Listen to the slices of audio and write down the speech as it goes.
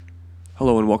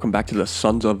Hello and welcome back to the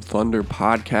Sons of Thunder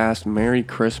podcast. Merry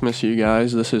Christmas, you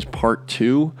guys. This is part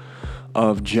 2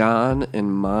 of John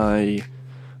and my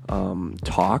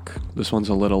talk. This one's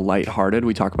a little lighthearted.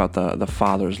 We talk about the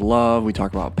Father's love. We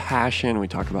talk about passion. We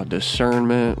talk about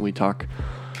discernment. We talk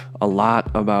a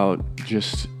lot about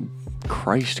just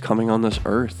Christ coming on this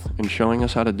earth and showing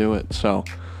us how to do it. So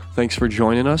thanks for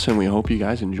joining us, and we hope you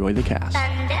guys enjoy the cast.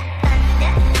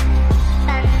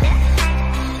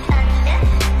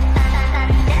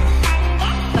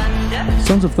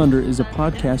 Sons of Thunder is a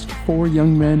podcast for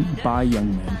young men by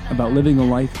young men about living a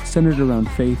life centered around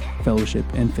faith, fellowship,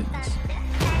 and fitness.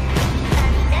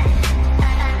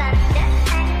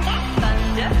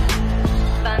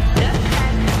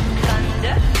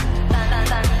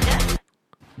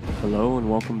 Hello and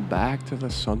welcome back to the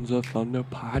Sons of Thunder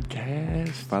podcast.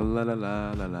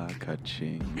 Fa-la-la-la-la-la,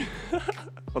 ka-ching.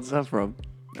 What's that from?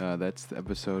 That's the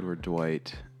episode where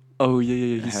Dwight, Oh,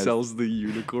 yeah. He has sells the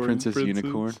unicorn. Princess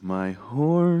Unicorn, my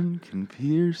horn can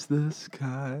pierce the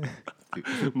sky.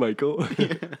 Michael.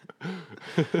 Yeah.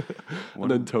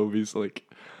 And then Toby's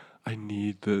like, I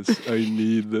need this.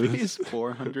 It's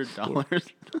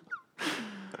 $400.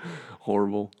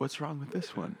 Horrible. What's wrong with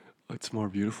this one? It's more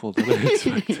beautiful than I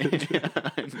expected. Yeah,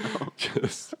 I know.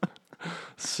 Just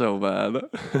so bad.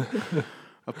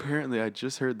 Apparently, I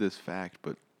just heard this fact,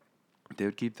 but they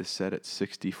would keep the set at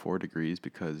 64 degrees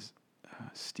because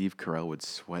Steve Carell would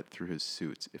sweat through his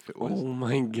suits if it was Oh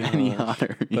my god. any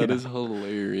hotter. That Yeah. is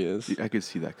hilarious. I could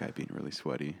see that guy being really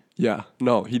sweaty. Yeah.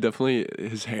 No, he definitely,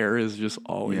 his hair is just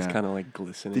always Yeah. kind of like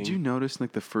glistening. Did you notice,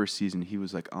 like, the first season, he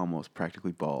was, like, almost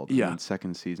practically bald? Yeah. And then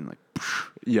second season, like,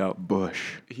 Yeah.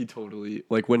 bush. He totally,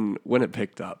 like when it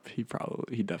picked up, he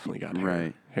definitely got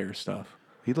Right. hair stuff.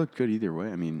 He looked good either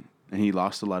way. I mean, and he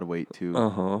lost a lot of weight, too.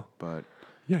 Uh-huh. But,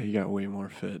 Yeah, he got way more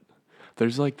fit.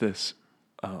 There's like this,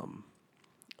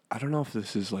 I don't know if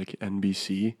this is like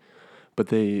NBC, but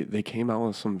they came out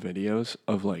with some videos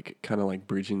of like kind of like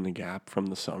bridging the gap from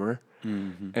the summer.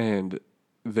 mm-hmm. And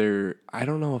I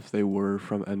don't know if they were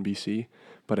from NBC,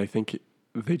 but I think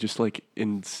they just like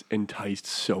enticed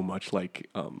so much like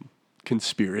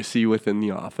conspiracy within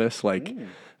the office. Like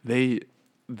they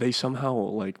somehow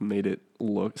like made it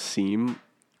seem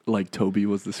like Toby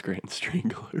was the Scranton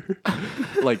Strangler.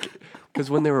 Like, because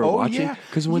when they were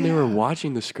they were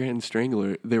watching the Scranton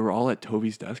Strangler, they were all at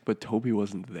Toby's desk, but Toby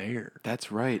wasn't there.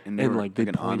 That's right. And Like they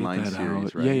an pointed online that series,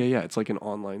 out. right? Yeah. It's like an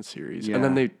online series. And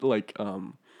then Yeah. they like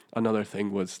another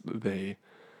thing was they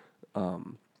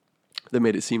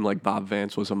made it seem like Bob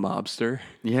Vance was a mobster.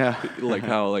 Yeah. Like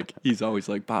how like he's always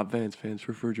like Bob Vance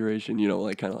Refrigeration,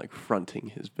 like kind of like fronting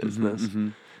his business.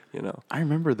 I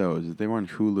remember those. They were on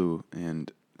Hulu,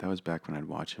 and that was back when I'd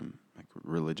watch them like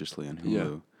religiously on Hulu. Yeah.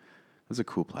 It was a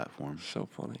cool platform. So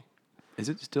funny. Is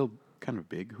it still kind of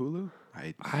big, Hulu?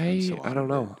 I out don't of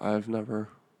know. it. I've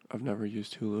never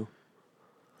used Hulu.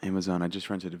 Amazon. I just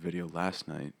rented a video last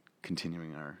night,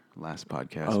 continuing our last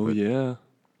podcast. Oh but yeah.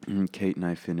 Kate and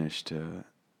I finished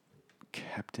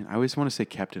Captain. I always want to say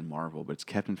Captain Marvel, but it's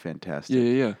Captain Fantastic.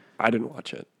 Yeah. I didn't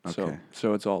watch it. Okay.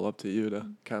 So it's all up to you to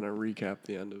kind of recap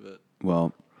the end of it.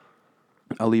 Well,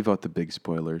 I'll leave out the big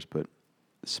spoilers, but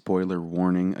spoiler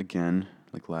warning again,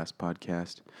 like last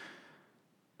podcast.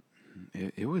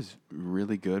 It was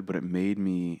really good, but it made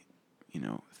me,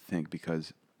 think,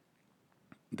 because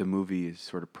the movie is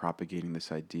sort of propagating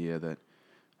this idea that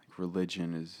like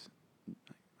religion is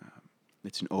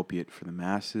it's an opiate for the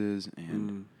masses,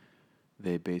 and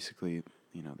they basically,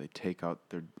 they take out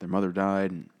their mother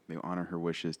died, and they honor her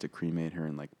wishes to cremate her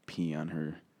and like pee on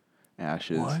her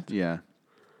ashes. What? Yeah.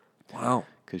 Wow.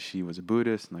 Because she was a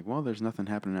Buddhist, and like, well, there's nothing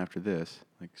happening after this.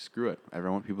 Like, screw it. I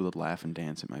want people to laugh and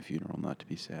dance at my funeral, not to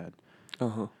be sad.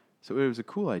 Uh-huh. So it was a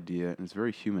cool idea, and it's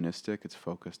very humanistic. It's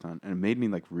focused on, and it made me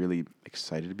like really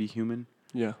excited to be human.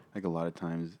 Yeah. Like a lot of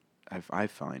times, I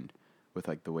find with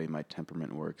like the way my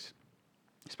temperament works,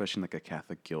 especially in like a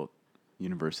Catholic guilt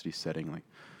university setting, like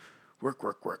work,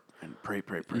 and pray.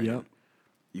 Yep.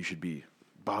 You should be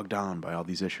bogged down by all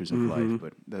these issues of life,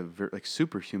 but the like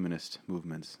super humanist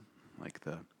movements, like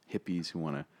the hippies who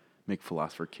want to make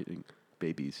philosopher kidding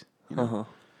babies, Uh-huh.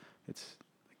 it's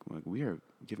like we are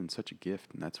given such a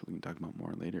gift, and that's what we can talk about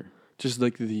more later. Just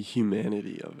like the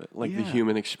humanity of it, like the Yeah.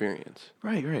 human experience.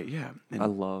 Right, yeah. And I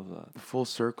love that. full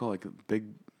circle, like big,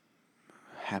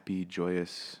 happy,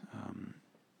 joyous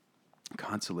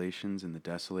consolations and the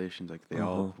desolations, like they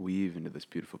all weave into this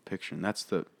beautiful picture. And that's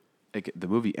the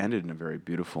movie ended in a very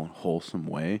beautiful and wholesome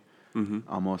way,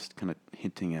 almost kind of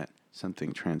hinting at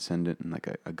something transcendent and like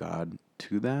a God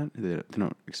to that. They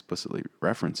don't explicitly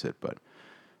reference it, but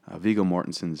Viggo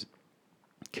Mortensen's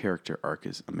character arc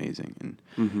is amazing.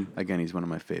 And again, he's one of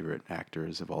my favorite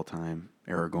actors of all time,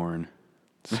 Aragorn.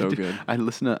 So good. I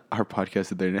listened to our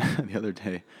podcast the other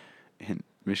day, and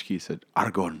Mishki said,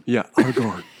 Aragorn. Yeah,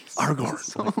 Aragorn.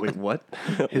 Aragorn. Like, wait, what?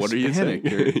 What are you saying?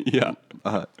 Yeah.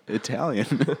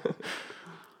 Italian.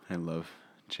 I love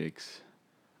Jake's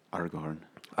Aragorn.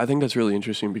 I think that's really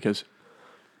interesting because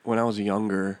when I was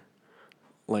younger,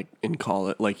 like in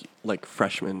college, like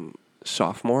freshman,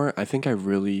 sophomore, I think I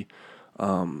really,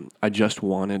 I just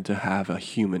wanted to have a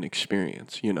human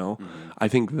experience, you know? I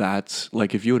think that's,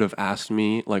 like, if you would have asked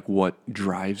me, like, what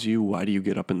drives you, why do you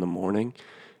get up in the morning?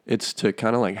 It's to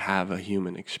kind of, like, have a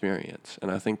human experience.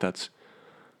 And I think that's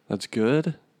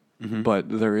good, but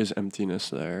there is emptiness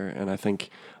there. And I think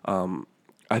when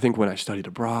I studied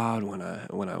abroad, when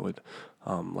I would,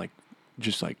 like,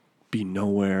 just, like, be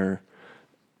nowhere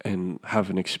and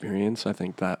have an experience, I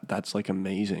think that's like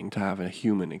amazing to have a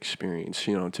human experience,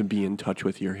 you know, to be in touch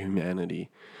with your humanity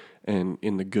and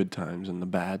in the good times and the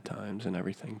bad times and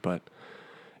everything. But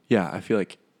yeah, I feel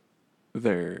like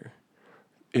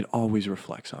it always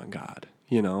reflects on God,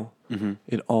 you know?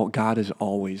 God is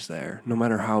always there, no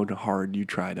matter how hard you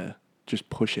try to just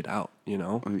push it out, you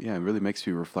know? Yeah, it really makes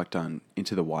you reflect on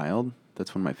Into the Wild.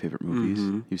 That's one of my favorite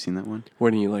movies. You've seen that one?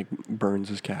 When he like burns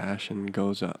his cash and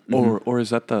goes up, or is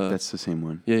that the? That's the same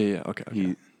one. Yeah. Okay.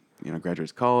 He,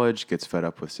 graduates college, gets fed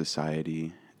up with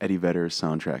society. Eddie Vedder's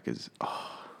soundtrack is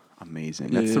amazing.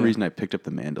 That's the reason I picked up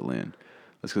the mandolin.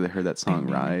 That's because I heard that song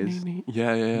Rise.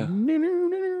 Yeah.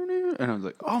 And I was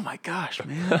like, oh my gosh,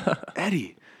 man,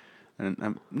 Eddie. And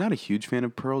I'm not a huge fan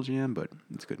of Pearl Jam, but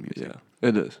it's good music. Yeah,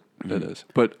 it is. It is.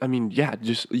 But I mean, yeah,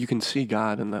 just you can see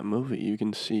God in that movie. You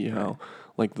can see how,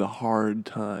 like, the hard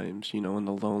times, you know, and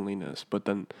the loneliness, but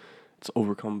then it's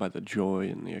overcome by the joy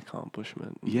and the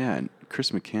accomplishment. Yeah, and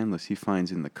Chris McCandless, he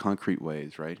finds in the concrete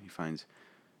ways, right?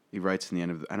 He writes in the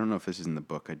end of I don't know if this is in the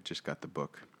book. I just got the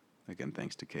book, again,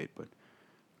 thanks to Kate, but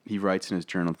he writes in his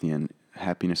journal at the end,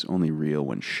 happiness only real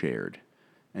when shared.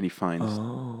 And he finds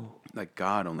like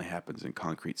God only happens in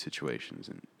concrete situations.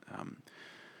 And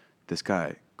this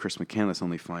guy, Chris McCandless,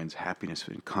 only finds happiness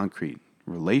in concrete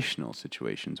relational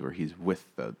situations where he's with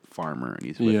the farmer and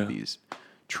he's with these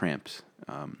tramps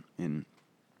in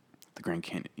the Grand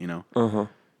Canyon, you know?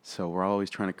 So we're always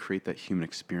trying to create that human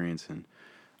experience. And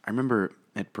I remember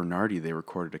at Bernardi, they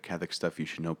recorded a Catholic Stuff You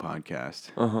Should Know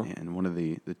podcast. And one of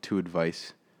the two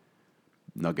advice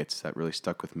nuggets that really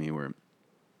stuck with me were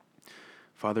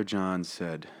Father John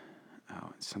said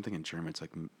something in German. It's like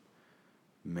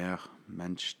mehr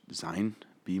Mensch sein,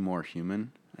 be more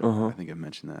human. I think I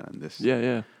mentioned that on this.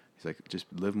 Yeah. He's like, just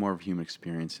live more of a human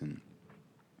experience. And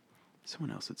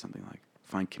someone else said something like,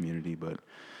 find community. But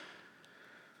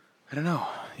I don't know.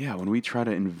 Yeah, when we try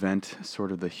to invent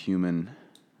sort of the human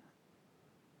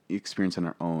experience on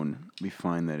our own, we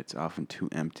find that it's often too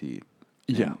empty.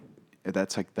 Yeah.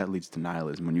 That leads to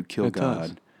nihilism. When you kill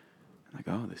God, like,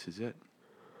 oh, this is it.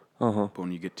 But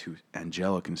when you get too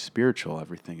angelic and spiritual,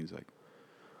 everything is like.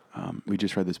 We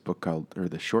just read this book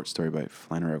the short story by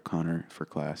Flannery O'Connor for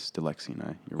class, Delexi and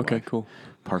I. Your wife. Cool.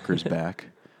 Parker's Back,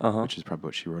 which is probably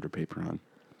what she wrote her paper on.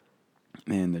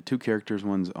 And the two characters,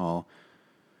 one's all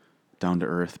down to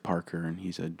earth, Parker, and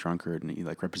he's a drunkard, and he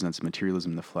like represents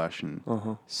materialism in the flesh.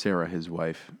 And Sarah, his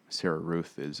wife, Sarah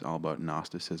Ruth, is all about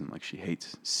Gnosticism. Like, she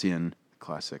hates sin,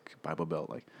 classic Bible Belt.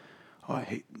 Like, oh, I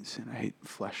hate sin, I hate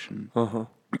flesh, and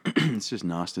it's just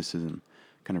Gnosticism,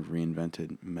 kind of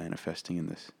reinvented, manifesting in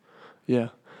this. Yeah,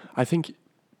 I think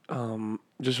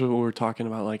just what we were talking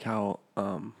about, like how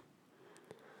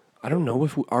I don't know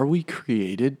if are we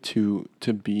created to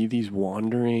be these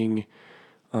wandering,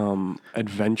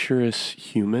 adventurous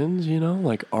humans? You know,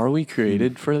 like, are we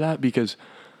created for that? Because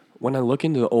when I look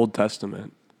into the Old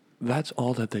Testament, that's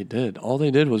all that they did. All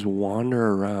they did was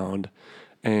wander around,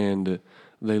 and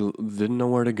they didn't know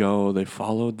where to go. They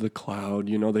followed the cloud.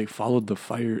 You know, they followed the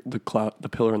fire, the cloud, the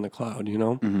pillar in the cloud. You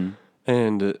know,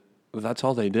 and that's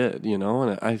all they did. You know,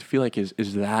 and I feel like is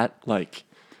that like,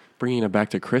 bringing it back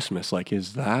to Christmas, like,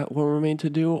 is that what we're made to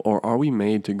do? Or are we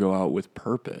made to go out with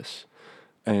purpose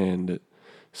and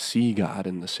see God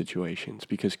in the situations?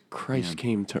 Because Christ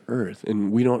came to earth,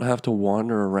 and we don't have to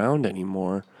wander around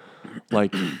anymore,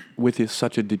 like, with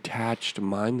such a detached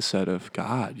mindset of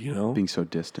God, you know? Being so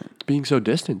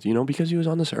distant, you know, because he was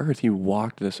on this earth. He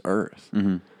walked this earth,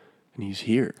 and he's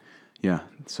here. Yeah,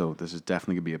 so this is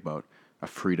definitely going to be about a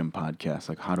freedom podcast.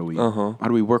 Like, how do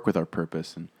we work with our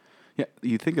purpose? And yeah,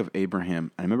 you think of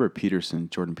Abraham. I remember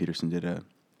Jordan Peterson did a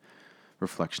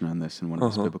reflection on this in one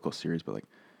of his biblical series. But like,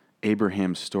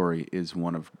 Abraham's story is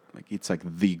one of it's like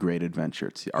the great adventure.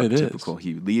 It's the archetypical.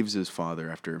 He leaves his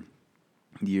father after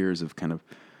years of kind of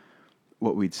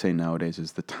what we'd say nowadays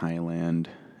is the Thailand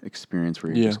experience,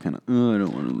 where you're just kind of, I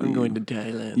don't want to leave. I'm going to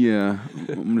Thailand. Yeah, I'm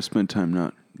going to spend time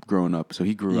not growing up. So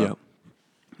he grew Yep. up,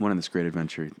 one in this great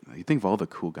adventure. You think of all the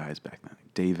cool guys back then.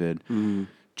 David,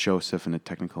 Joseph in a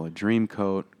Technicolor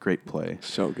Dreamcoat, great play.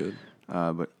 So good.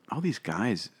 But all these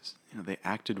guys, they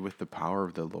acted with the power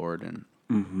of the Lord, and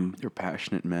they're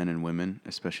passionate men and women,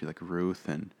 especially like Ruth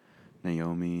and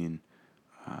Naomi and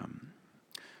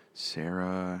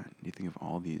Sarah. You think of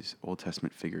all these Old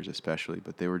Testament figures especially,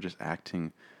 but they were just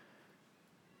acting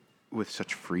with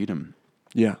such freedom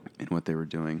Yeah. in what they were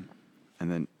doing. And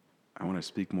then I want to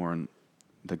speak more on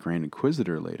the Grand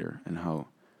Inquisitor later and how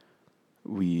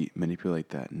we manipulate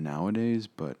that nowadays.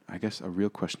 But I guess a real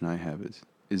question I have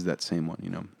is that same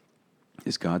one,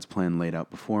 is God's plan laid out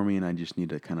before me and I just need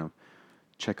to kind of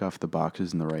check off the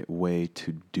boxes in the right way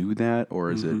to do that?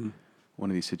 Or is it one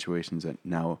of these situations that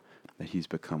now that he's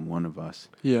become one of us,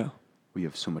 Yeah. we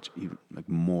have so much even like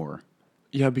more?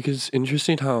 Yeah, because it's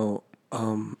interesting how,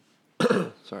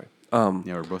 sorry. Yeah,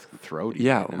 we're both throaty.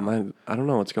 Yeah, right now. I don't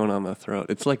know what's going on in my throat.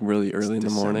 It's like really early in the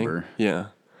morning. December. Yeah,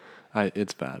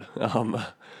 it's bad.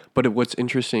 But what's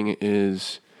interesting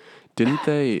is, didn't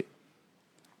they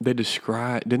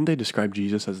describe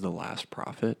Jesus as the last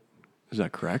prophet? Is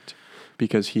that correct?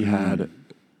 Because he had,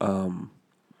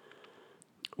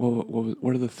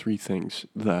 what are the three things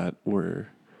that were?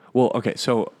 Well, okay,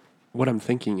 so what I'm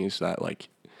thinking is that like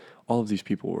all of these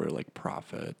people were like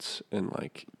prophets and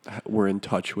like were in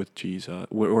touch with Jesus,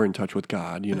 were in touch with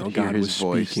God. Hear God his was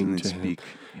voice speaking and to then speak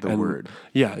him. the And- word.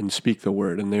 Yeah, and speak the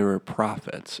word, and they were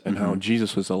prophets, and how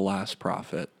Jesus was the last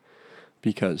prophet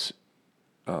because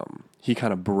he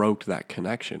kind of broke that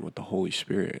connection with the Holy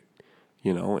Spirit,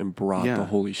 and brought Yeah. the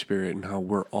Holy Spirit, and how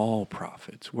we're all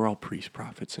prophets, we're all priests,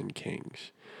 prophets, and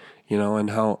kings, and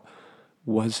how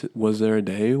was there a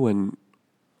day when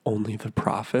only the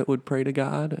prophet would pray to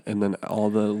God, and then all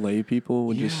the lay people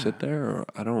would just Yeah. sit there? Or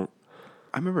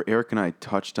I remember Eric and I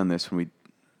touched on this when we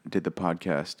did the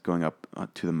podcast going up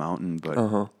to the mountain,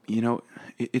 but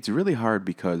it's really hard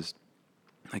because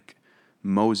like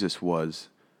Moses was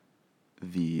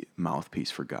the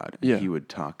mouthpiece for God. Yeah. He would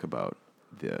talk about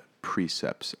the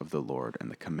precepts of the Lord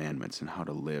and the commandments and how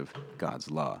to live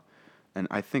God's law. And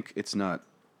I think it's not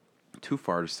too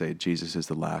far to say Jesus is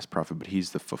the last prophet, but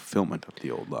he's the fulfillment of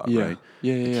the old law, Yeah. right?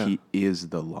 Yeah, Like, yeah. He is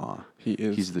the law. He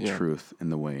is, He's the yeah. truth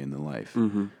and the way and the life.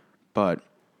 Mm-hmm. But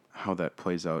how that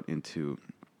plays out into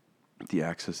the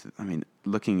access,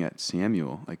 looking at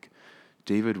Samuel, like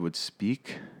David would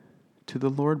speak to the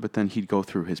Lord, but then he'd go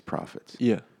through his prophets.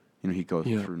 Yeah. He'd go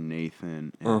Yeah. through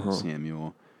Nathan and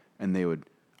Samuel, and they would.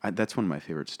 That's one of my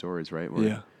favorite stories, right? Where,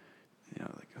 Yeah.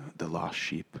 The lost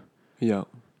sheep. Yeah.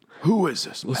 Who is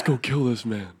this? Let's go kill this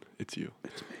man. It's you.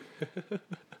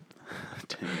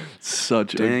 Dang.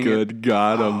 Such Dang a it. good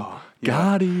got him. Oh, yeah.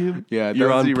 Got him. Yeah, that You're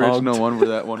was on the original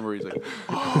Punk'd. one where he's like,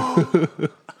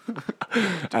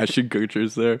 Ashton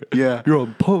Kutcher's there. yeah. You're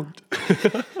on Punk'd.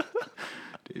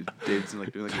 Dave's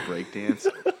like doing like a break dance.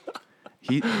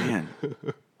 He's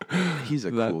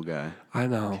a cool guy. I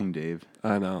know. King Dave.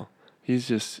 I know. He's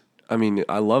just. I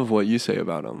love what you say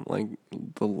about him. Like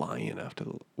the lion after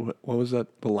the. What was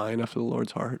that? The lion after the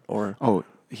Lord's heart, or Oh,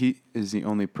 he is the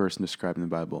only person described in the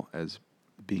Bible as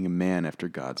being a man after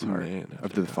God's heart, Man after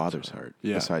after the God's Father's heart,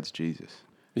 Yeah. besides Jesus.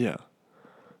 yeah,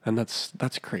 and that's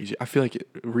crazy. I feel like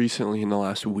recently in the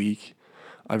last week,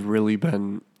 I've really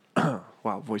been.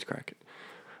 Wow, voice crack.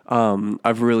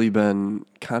 I've really been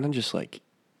kind of just like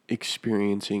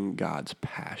experiencing God's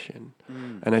passion,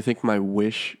 and I think my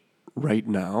wish right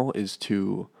now is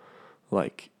to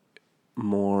like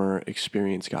more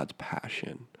experience God's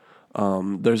passion.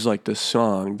 There's like this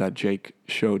song that Jake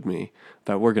showed me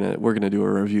that we're gonna do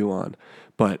a review on,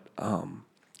 but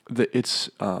it's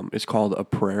called A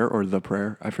Prayer or The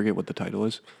Prayer. I forget what the title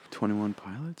is. 21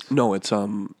 Pilots? No,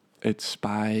 it's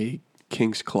by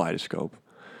King's Kaleidoscope.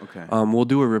 Okay. We'll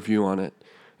do a review on it,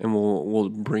 and we'll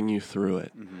bring you through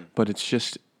it. Mm-hmm. But it's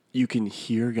just you can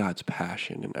hear God's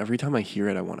passion, and every time I hear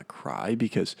it, I want to cry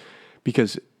because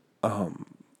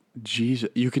Jesus,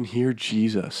 you can hear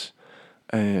Jesus,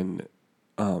 and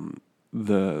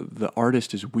the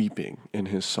artist is weeping in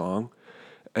his song,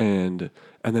 and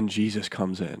then Jesus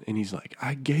comes in and he's like,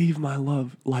 I gave my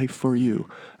life for you,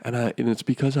 and it's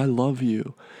because I love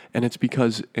you, and it's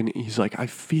because, and he's like, I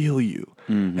feel you,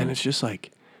 and it's just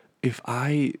like, if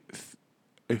I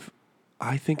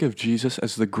think of Jesus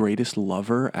as the greatest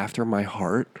lover after my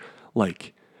heart,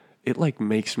 like it like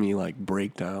makes me like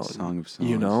break down. Song of songs.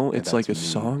 Yeah, It's like a that's me.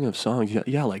 song of songs.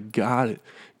 Yeah, like God,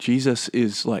 Jesus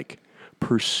is like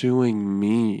pursuing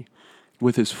me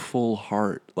with his full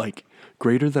heart, like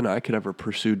greater than I could ever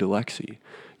pursue Dilexi,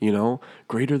 you know,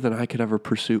 greater than I could ever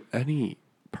pursue any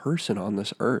person on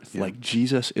this earth. Yeah. Like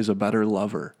Jesus is a better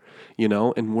lover, you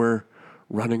know, and we're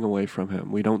running away from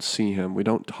him. We don't see him. We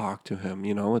don't talk to him.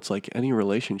 You know, it's like any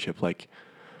relationship, like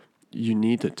you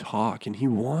need to talk and he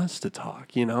wants to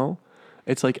talk, you know?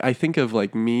 It's like, I think of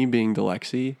like me being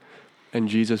Dilexi and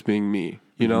Jesus being me,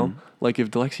 you know? Like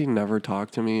if Dilexi never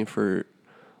talked to me for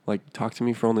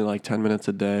only like 10 minutes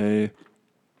a day,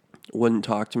 wouldn't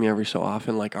talk to me every so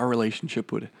often, like our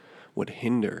relationship would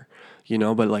hinder, you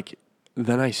know? But like,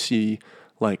 then I see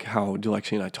like how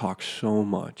Dilexi and I talk so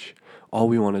much. All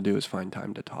we want to do is find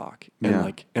time to talk. And Yeah.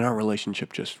 like, and our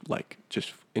relationship just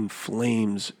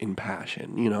inflames in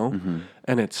passion, you know?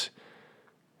 And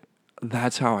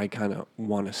that's how I kind of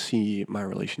want to see my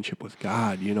relationship with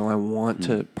God. You know, I want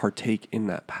to partake in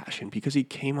that passion because he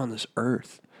came on this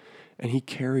earth and he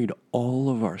carried all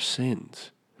of our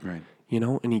sins, Right. you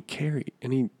know, and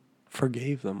he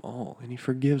forgave them all and he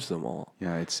forgives them all.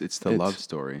 Yeah, it's the love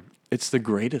story. It's the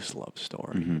greatest love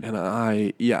story. And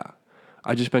I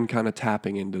just been kind of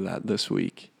tapping into that this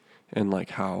week and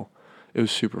like how it was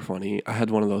super funny. I had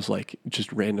one of those like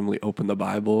just randomly open the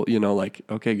Bible, you know, like,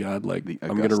 okay, God, like The I'm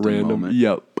going to Augustine random. moment.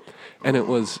 Yep. And it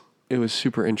was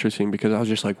super interesting because I was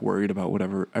just like worried about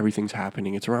everything's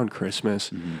happening. It's around Christmas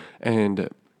and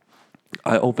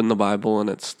I opened the Bible and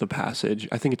it's the passage.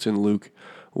 I think it's in Luke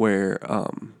where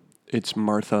it's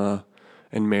Martha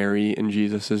and Mary and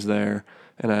Jesus is there.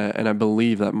 And I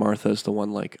believe that Martha is the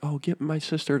one like, oh, get my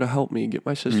sister to help me. Get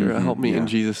my sister to help me. yeah. And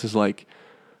Jesus is like,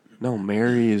 no,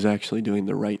 Mary is actually doing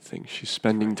the right thing. She's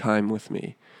spending time with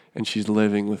me and she's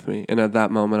living with me. And at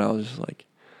that moment, I was just like,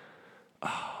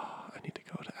 I need to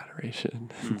go to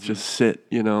adoration and just sit,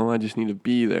 you know, I just need to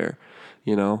be there,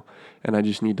 you know, and I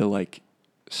just need to like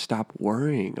stop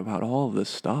worrying about all of this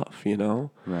stuff, you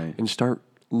know, Right. and start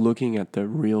looking at the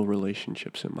real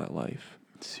relationships in my life.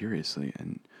 Seriously.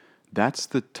 And that's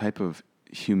the type of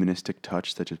humanistic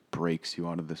touch that just breaks you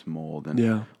out of this mold. And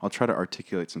Yeah. I'll try to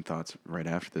articulate some thoughts right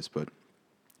after this, but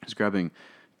I was grabbing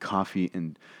coffee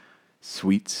and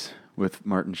sweets with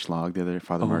Martin Schlag the other day,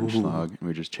 Father Martin Schlag, and we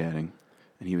were just chatting.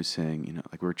 And he was saying, you know,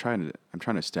 like I'm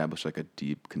trying to establish like a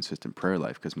deep, consistent prayer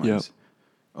life because mine's,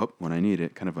 when I need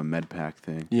it, kind of a med pack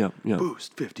thing. Yeah.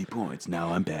 Boost 50 points.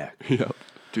 Now I'm back. Yeah.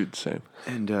 Dude, same.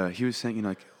 And he was saying, you know,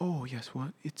 like, oh, yes,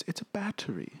 what? It's a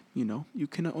battery, you know. You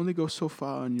can only go so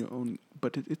far on your own,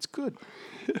 but it's good.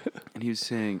 And he was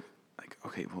saying, like,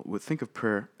 okay, well, think of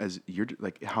prayer as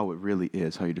like how it really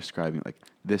is, how you're describing it. Like,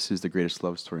 this is the greatest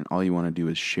love story, and all you want to do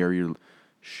is share your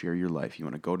life. You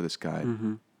want to go to this guy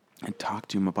and talk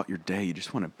to him about your day. You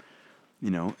just want to, you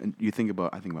know, and I think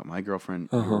about my girlfriend,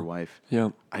 your wife. Yeah.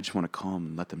 I just want to call them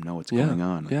and let them know what's going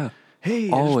on. Like, Yeah. hey,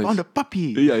 I Always. just found a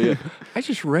puppy. Yeah. I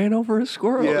just ran over a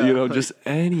squirrel, Yeah, you know, like, just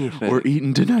anything. We're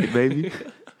eating tonight, baby.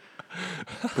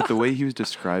 But the way he was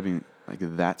describing, like,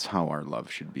 that's how our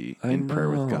love should be in prayer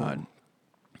with God.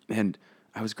 And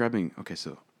I was grabbing, okay,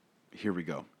 so here we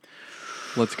go.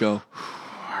 Let's go.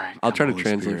 All right, I'll come, try to Holy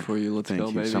translate Spirit. for you. Let's Thank go,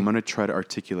 you. baby. So I'm going to try to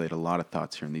articulate a lot of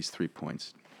thoughts here in these 3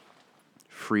 points.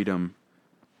 Freedom,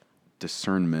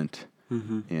 discernment,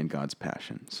 and God's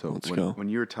passion. So when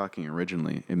you were talking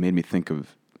originally, it made me think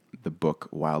of the book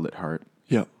Wild at Heart.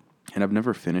 Yep. And I've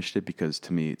never finished it because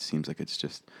to me it seems like it's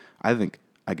just, I think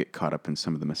I get caught up in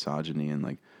some of the misogyny and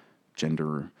like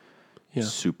gender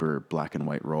super black and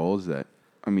white roles that,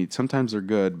 I mean, sometimes they're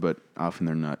good, but often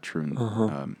they're not true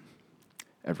in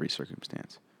every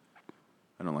circumstance.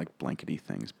 I don't like blankety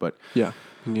things, but Yeah,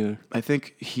 me neither. I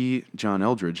think John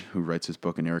Eldridge, who writes this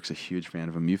book, and Eric's a huge fan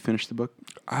of him. You finished the book?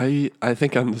 I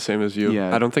think I'm the same as you.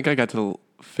 Yeah. I don't think I got to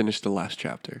finish the last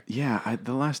chapter. Yeah,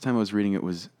 the last time I was reading it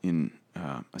was in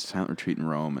a silent retreat in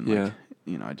Rome, and like,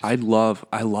 you know, I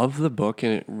love the book,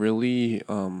 and it really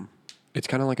it's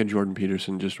kind of like a Jordan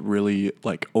Peterson, just really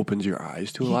like opens your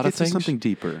eyes to a lot of things. Something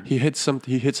deeper. He hits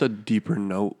a deeper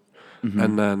note,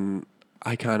 and then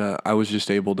I was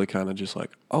just able to kind of just like,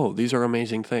 oh, these are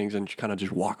amazing things, and kind of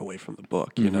just walk away from the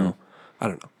book, you know? I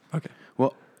don't know. Okay.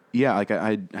 Well, yeah, like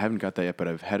I haven't got that yet, but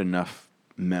I've had enough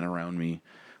men around me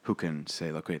who can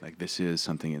say, look, wait, like this is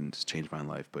something and it's changed my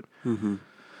life. But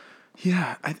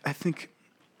yeah, I think,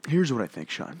 here's what I think,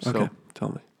 Sean. So Okay, tell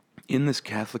me. in this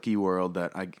Catholic-y world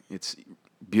it's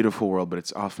a beautiful world, but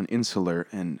it's often insular,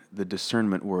 and the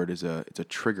discernment word it's a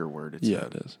trigger word. It's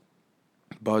It is.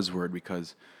 buzzword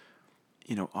because,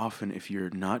 you know, often if you're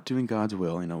not doing God's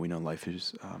will, you know, we know life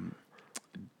is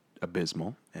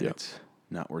abysmal and it's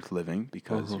not worth living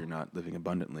because you're not living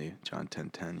abundantly. John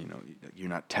 10:10, you know, you're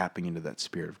not tapping into that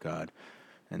Spirit of God,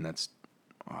 and that's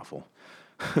awful.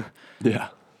 Yeah.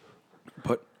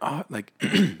 But like,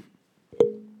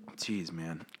 geez,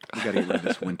 man, we got to get rid of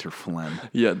this winter phlegm.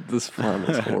 Yeah, this phlegm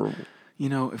is horrible. You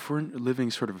know, if we're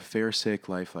living sort of a pharisaic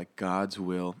life, like God's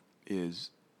will is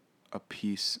a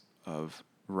piece of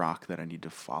rock that I need to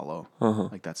follow.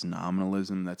 Like that's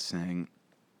nominalism. That's saying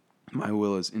my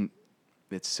will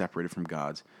it's separated from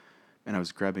God's. And I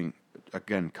was grabbing,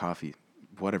 again, coffee,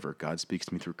 whatever. God speaks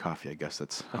to me through coffee. I guess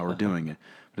that's how we're doing it.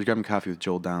 I was grabbing coffee with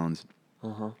Joel Downs.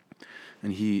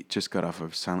 And he just got off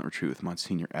of Silent Retreat with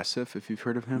Monsignor Esif, if you've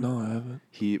heard of him. No, I haven't.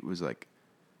 He was like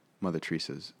Mother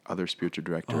Teresa's other spiritual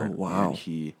director. Oh, wow. And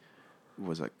he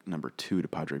was like number 2 to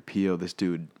Padre Pio. This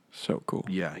dude, So cool.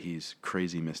 yeah, he's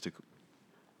crazy mystical.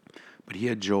 But he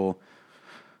had Joel,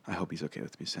 I hope he's okay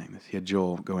with me saying this. He had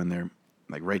Joel go in there,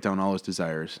 like write down all his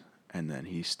desires, and then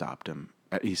he stopped him.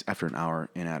 After an hour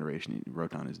in adoration, he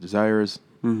wrote down his desires.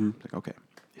 Like, okay.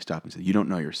 He stopped and said, you don't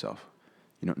know yourself.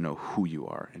 You don't know who you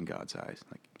are in God's eyes.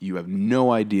 Like, you have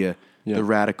no idea the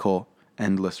radical,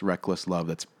 endless, reckless love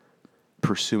that's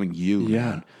pursuing you.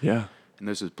 Man. Yeah. And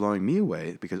this is blowing me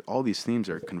away because all these themes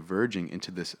are converging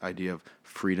into this idea of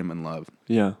freedom and love.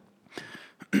 Yeah.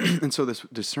 And so this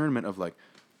discernment of like,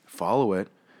 follow it.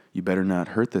 You better not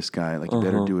hurt this guy. Like, you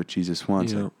better do what Jesus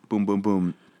wants. Yeah. Like, boom, boom,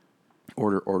 boom.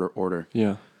 Order.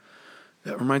 Yeah.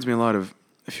 That reminds me a lot of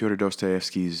Fyodor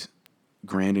Dostoevsky's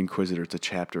Grand Inquisitor. It's a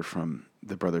chapter from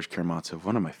the Brothers Karamazov,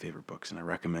 one of my favorite books, and I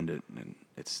recommend it. And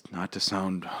it's not to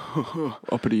sound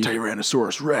Uppity.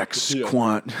 Tyrannosaurus Rex,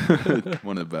 Quant,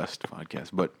 one of the best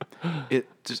podcasts. But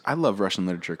I love Russian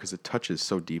literature because it touches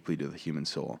so deeply to the human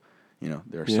soul. You know,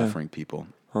 there are suffering people,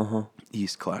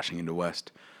 East clashing into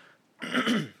West.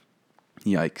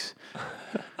 Yikes.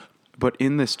 But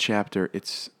in this chapter,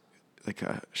 it's like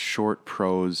a short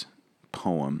prose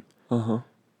poem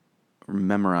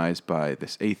memorized by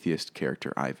this atheist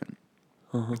character, Ivan.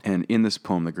 And in this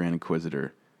poem, the Grand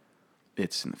Inquisitor,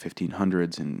 it's in the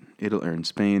 1500s in Italy or in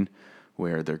Spain,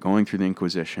 where they're going through the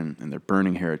Inquisition and they're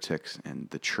burning heretics, and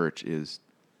the church is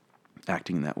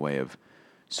acting in that way of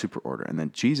super order. And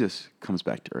then Jesus comes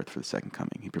back to earth for the second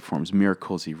coming. He performs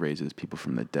miracles. He raises people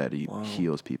from the dead. He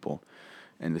heals people.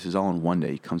 And this is all in one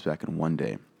day. He comes back in one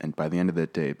day. And by the end of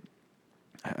that day,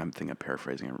 I'm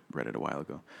paraphrasing. I read it a while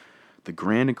ago. The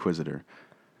Grand Inquisitor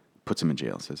puts him in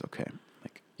jail and says, okay,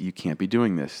 like, you can't be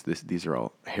doing this. These are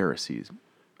all heresies.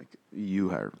 Like,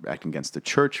 you are acting against the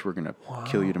church. We're going to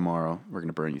kill you tomorrow. We're going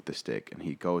to burn you at the stake. And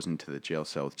he goes into the jail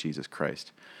cell with Jesus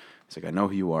Christ. He's like, I know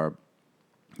who you are.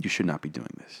 You should not be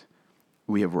doing this.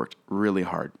 We have worked really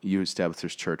hard. You established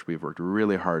this church. We have worked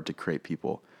really hard to create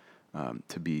people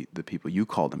to be the people you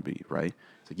called them to be, right?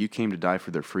 It's like, you came to die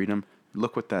for their freedom.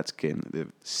 Look what that's getting. The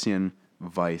sin,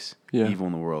 vice, evil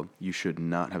in the world. You should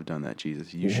not have done that,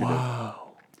 Jesus. You should have.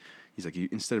 He's like,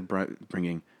 instead of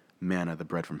bringing manna, the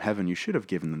bread from heaven, you should have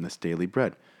given them this daily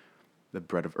bread, the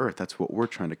bread of earth. That's what we're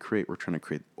trying to create. We're trying to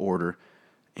create order,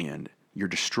 and you're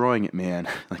destroying it, man.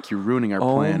 Like, you're ruining our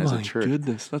plan as a church. Oh my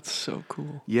goodness, that's so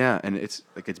cool. Yeah, and it's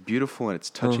like, it's beautiful and it's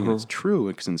touching and it's true,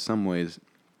 because in some ways,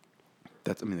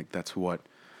 that's what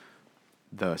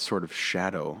the sort of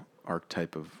shadow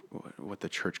archetype of what the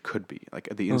church could be. Like,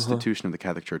 the institution of the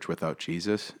Catholic Church without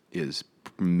Jesus is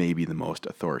maybe the most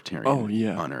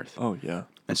authoritarian on earth. Oh, yeah.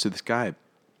 And so this guy,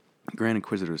 Grand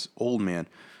Inquisitor, this old man,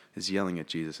 is yelling at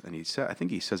Jesus, and I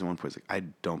think he says at one point, like, I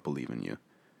don't believe in you.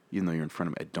 Even though you're in front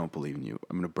of me, I don't believe in you.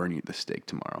 I'm going to burn you at the stake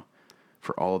tomorrow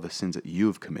for all of the sins that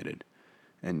you've committed.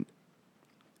 And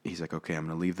he's like, okay, I'm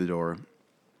going to leave the door.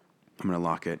 I'm going to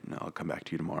lock it, and I'll come back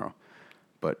to you tomorrow.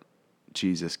 But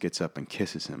Jesus gets up and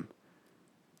kisses him,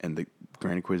 and the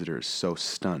Grand Inquisitor is so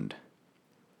stunned,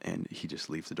 and he just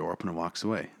leaves the door open and walks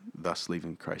away, thus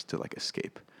leaving Christ to, like,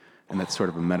 escape. And that's sort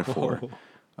of a metaphor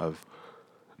of,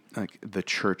 like, the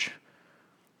church,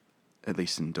 at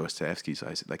least in Dostoevsky's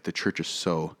eyes, like, the church is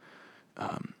so,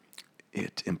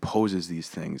 it imposes these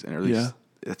things, and at least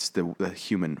it's the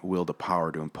human will, the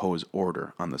power to impose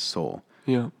order on the soul.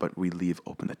 Yeah. But we leave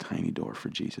open the tiny door for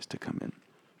Jesus to come in.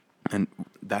 And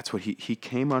that's what he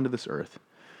came onto this earth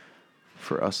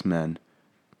for us men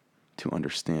to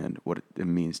understand what it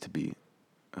means to be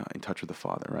in touch with the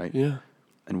Father, right? Yeah.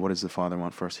 And what does the Father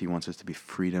want for us? He wants us to be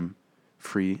free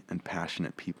and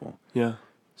passionate people. Yeah.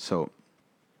 So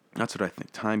that's what I think.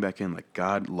 Tying back in, like,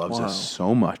 God loves us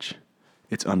so much.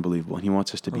 It's unbelievable. And he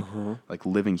wants us to be like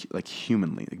living like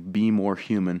humanly, like be more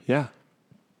human. Yeah.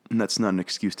 And that's not an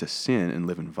excuse to sin and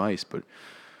live in vice, but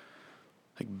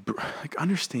like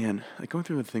understand, like, going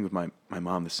through the thing with my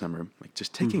mom this summer, like,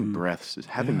 just taking breaths, just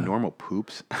having normal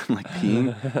poops, like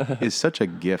peeing is such a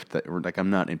gift that, like, I'm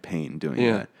not in pain doing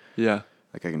that. Yeah.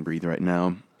 Like, I can breathe right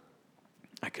now.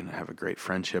 I can have a great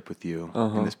friendship with you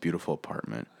Uh-huh. in this beautiful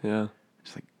apartment. Yeah.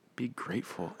 Just like be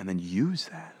grateful and then use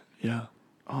that. Yeah.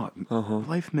 Oh, Uh-huh.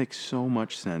 life makes so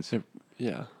much sense.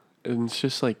 Yeah. And it's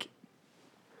just like,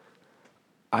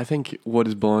 I think what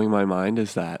is blowing my mind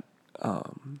is that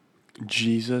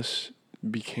Jesus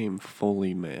became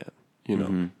fully man. You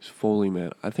know, he's fully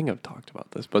man. I think I've talked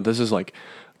about this, but this is like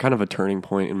kind of a turning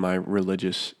point in my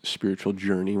religious spiritual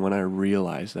journey when I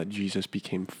realized that Jesus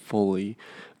became fully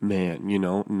man. You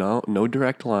know, no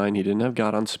direct line. He didn't have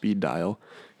God on speed dial.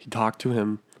 He talked to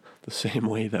him the same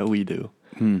way that we do.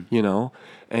 You know,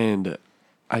 and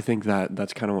I think that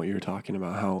that's kind of what you're talking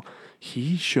about. How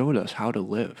he showed us how to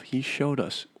live. He showed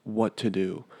us what to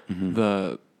do.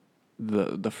 The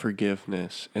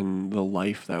forgiveness and the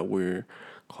life that we're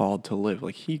called to live.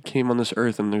 Like he came on this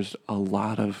earth and there's a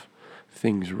lot of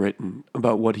things written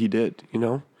about what he did, you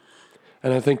know?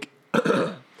 And I think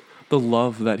the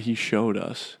love that he showed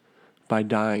us by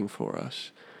dying for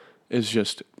us is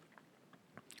just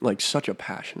like such a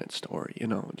passionate story, you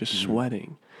know, just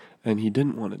sweating. And he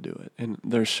didn't want to do it. And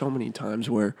there's so many times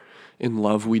where in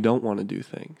love we don't want to do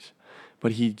things.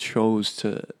 But he chose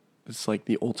to, it's like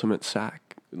the ultimate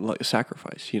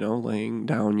sacrifice, you know, laying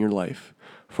down your life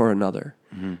for another.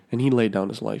 And he laid down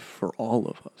his life for all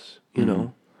of us, you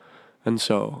know? And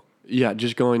so, yeah,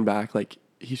 just going back, like,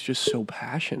 he's just so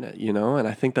passionate, you know? And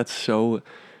I think that's so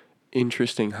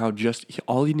interesting how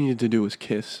all he needed to do was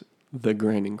kiss the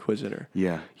Grand Inquisitor.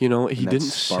 Yeah. You know, he And that didn't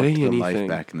sparked say the anything. life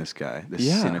back in this guy, this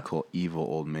Yeah. cynical, evil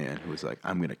old man who was like,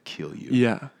 I'm going to kill you.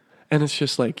 Yeah. And it's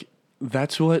just like,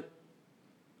 that's what,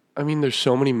 I mean, there's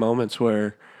so many moments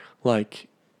where, like,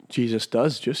 Jesus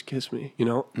does just kiss me, you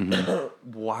know?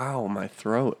 Wow, my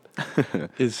throat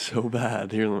is so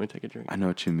bad. Here, let me take a drink. I know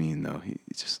what you mean, though. He's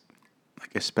just,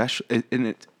 like, especially, and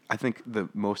it, I think the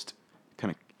most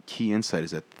kind of key insight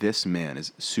is that this man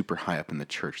is super high up in the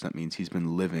church. That means he's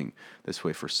been living this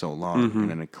way for so long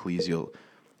in an ecclesial,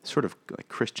 sort of like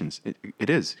Christians. It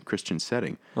is Christian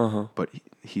setting, but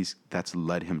that's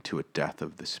led him to a death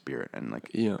of the spirit and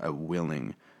like a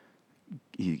willing.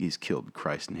 He's killed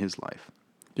Christ in his life.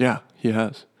 Yeah, he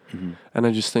has. And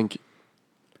I just think,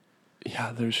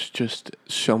 yeah, there's just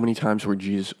so many times where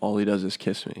Jesus, all he does is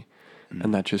kiss me,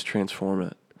 and that just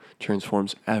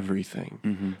transforms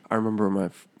everything. I remember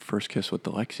my first kiss with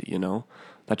Alexi, you know,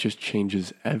 that just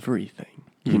changes everything,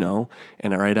 you know?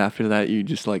 And right after that, you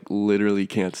just like literally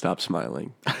can't stop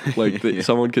smiling. Like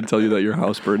someone could tell you that your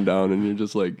house burned down and you're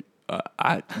just like,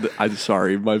 I'm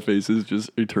sorry, my face is just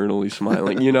eternally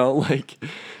smiling, you know? Like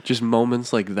just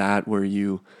moments like that where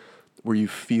you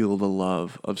feel the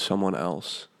love of someone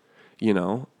else, you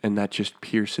know? And that just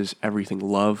pierces everything.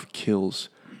 Love kills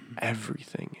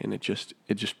everything, and it just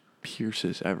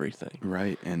pierces everything.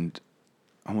 Right, and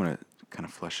I want to kind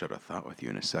of flesh out a thought with you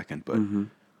in a second, but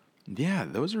yeah,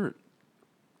 those are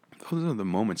the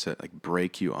moments that like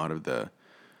break you out of the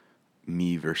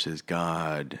me versus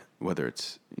God, whether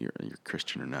it's you're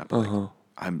Christian or not. But like,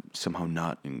 I'm somehow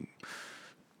not in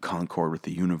concord with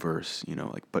the universe, you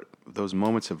know. Like, but those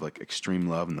moments of like extreme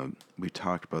love, and we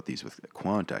talked about these with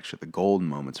Quant actually, the golden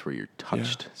moments where you're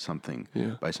touched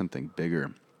by something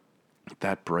bigger.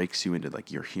 That breaks you into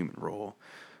like your human role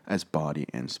as body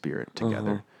and spirit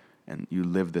together. And you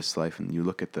live this life and you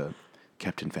look at the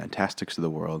Captain Fantastics of the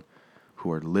world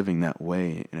who are living that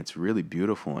way, and it's really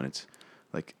beautiful, and it's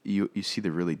like you see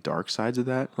the really dark sides of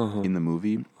that in the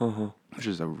movie, which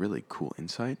is a really cool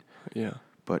insight. Yeah.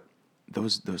 But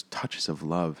those touches of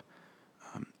love,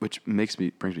 which brings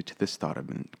me to this thought I've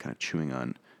been kind of chewing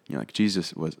on. You know, like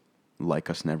Jesus was like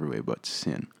us in every way but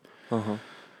sin.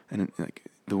 And like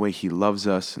the way he loves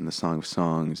us in the Song of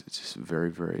Songs, it's just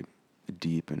very, very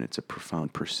deep, and it's a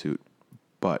profound pursuit.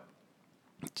 But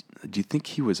do you think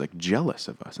he was like jealous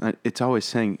of us? And it's always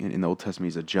saying in the Old Testament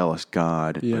he's a jealous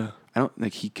God. Yeah. I don't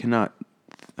like he cannot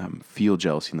feel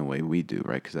jealousy in the way we do,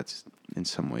 right? Because that's in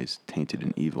some ways tainted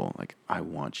and evil. Like I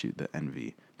want you, the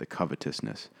envy, the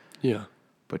covetousness. Yeah.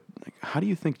 But like, how do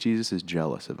you think Jesus is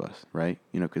jealous of us, right?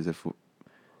 You know, because if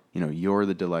you're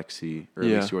the Delexi, or at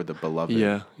least you're the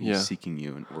beloved. He's seeking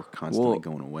you, and we're constantly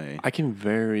going away. I can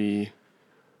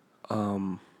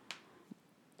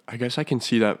I guess I can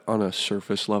see that on a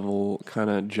surface level kind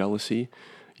of jealousy.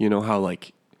 You know how,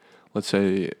 like, let's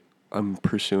say I'm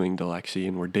pursuing Delexi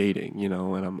and we're dating, you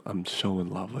know, and I'm so in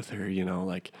love with her, you know,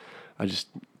 like I just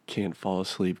can't fall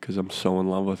asleep because I'm so in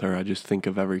love with her. I just think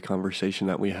of every conversation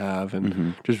that we have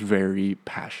and just very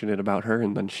passionate about her.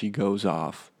 And then she goes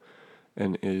off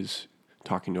and is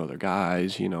talking to other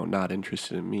guys, you know, not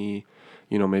interested in me,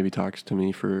 you know, maybe talks to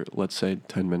me for, let's say,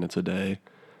 10 minutes a day,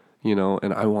 you know,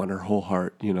 and I want her whole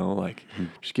heart, you know, like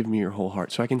just give me your whole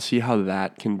heart. So I can see how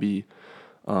that can be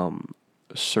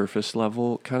surface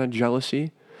level kind of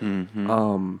jealousy.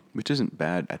 Which isn't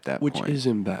bad at that Which point.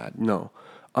 isn't bad, no.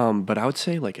 But I would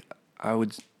say like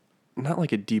not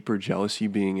like a deeper jealousy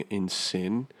being in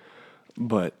sin,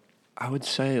 but I would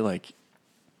say like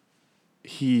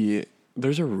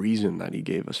there's a reason that he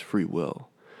gave us free will.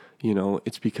 You know,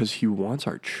 it's because he wants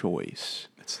our choice.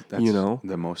 That's you know,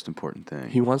 the most important thing.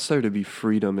 he wants there to be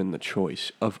freedom in the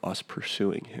choice of us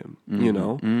pursuing him, you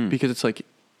know? Because it's like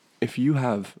if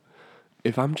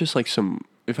I'm just like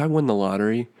if I win the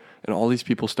lottery and all these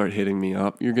people start hitting me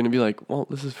up, you're going to be like, well,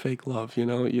 this is fake love, you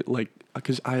know?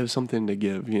 Because I have something to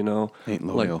give, you know? Ain't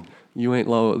loyal. Like, you ain't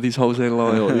loyal. These hoes ain't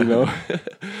loyal, you know?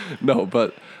 No,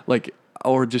 but like,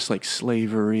 or just like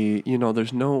slavery, you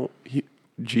know,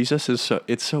 Jesus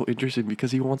it's so interesting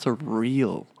because he wants a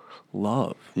real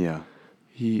love. Yeah.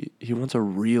 He wants a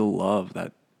real love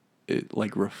that it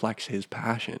like reflects his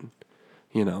passion,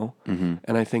 you know? Mm-hmm.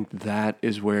 And I think that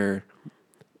is where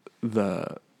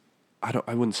I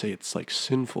wouldn't say it's like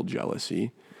sinful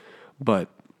jealousy, but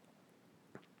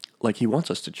like he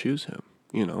wants us to choose him,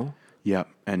 you know? Yeah.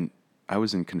 And I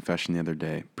was in confession the other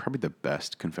day, probably the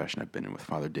best confession I've been in with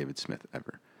Father David Smith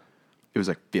ever. It was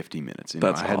like 50 minutes. You know,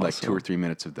 That's I had like awesome. 2 or 3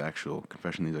 minutes of the actual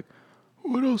confession. He's like,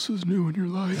 what else is new in your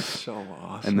life? So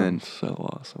awesome. And then, so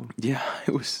awesome. yeah,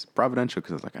 it was providential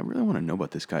because I was like, I really want to know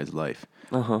about this guy's life.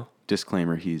 Uh-huh.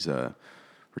 Disclaimer, he's a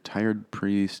retired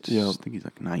priest. Yep. I think he's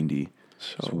like 90.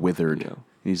 So He's withered.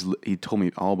 yeah. He told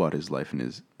me all about his life and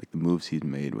his like the moves he'd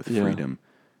made with Yeah. freedom.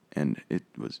 And it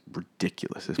was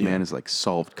ridiculous. This Yeah. man has like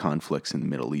solved conflicts in the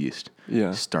Middle East.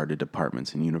 Yeah. Started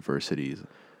departments in universities,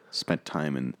 spent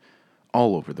time in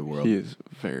all over the world. He is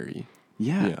very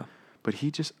Yeah. But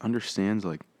he just understands,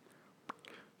 like,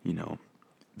 you know,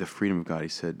 the freedom of God. He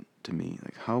said to me,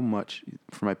 like, how much,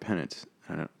 for my penance,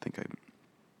 I don't think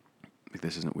like,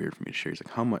 this isn't weird for me to share. He's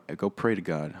like, how much, I go pray to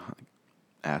God,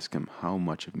 ask him, how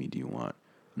much of me do you want?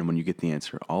 And when you get the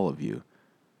answer, all of you,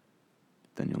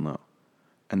 then you'll know.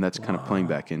 And that's kind of playing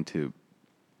back into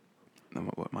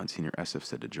what Monsignor Esif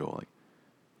said to Joel, like,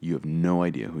 you have no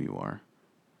idea who you are.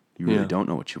 You really Yeah. don't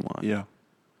know what you want. Yeah.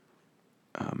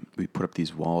 We put up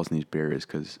these walls and these barriers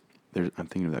because I'm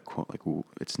thinking of that quote, like,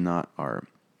 it's not our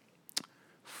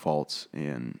faults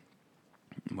and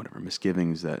whatever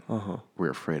misgivings that we're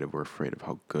afraid of. We're afraid of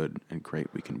how good and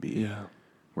great we can be. Yeah.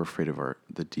 We're afraid of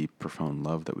the deep, profound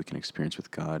love that we can experience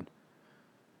with God.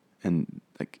 And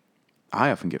like, I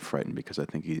often get frightened because I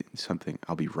think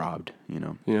I'll be robbed, you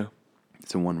know? Yeah.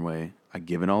 It's a one way. I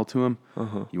give it all to him.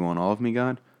 You want all of me,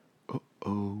 God?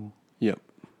 Oh. Yep.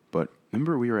 But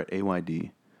remember we were at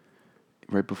AYD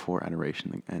right before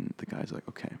adoration, and the guy's like,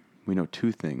 okay, we know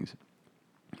 2 things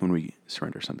when we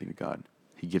surrender something to God.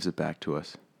 He gives it back to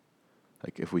us.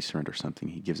 Like if we surrender something,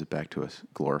 he gives it back to us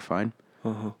glorified,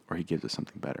 or he gives us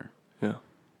something better. Yeah.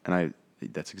 And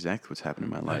that's exactly what's happened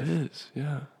in my life. It is.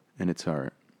 Yeah. And it's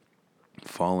our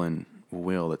fallen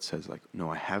will that says, like, no,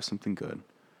 I have something good.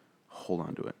 Hold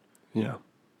on to it. Yeah.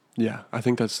 Yeah. I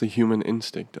think that's the human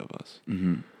instinct of us.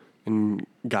 Mm-hmm. And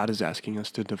God is asking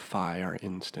us to defy our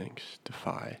instincts,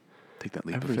 Take that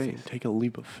leap everything. of faith. Take a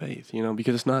leap of faith, you know,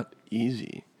 because it's not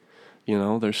easy. You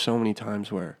know, there's so many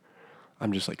times where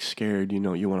I'm just like scared, you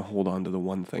know, you want to hold on to the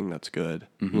one thing that's good.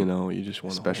 You know, you just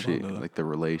want to Especially hold on to like the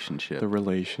relationship. the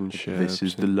relationship. This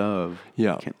is the love.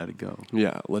 Yeah. Can't let it go.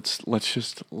 Yeah, let's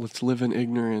live in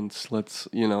ignorance. Let's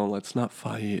not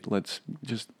fight. Let's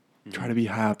just try to be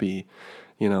happy,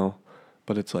 you know.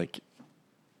 But it's like,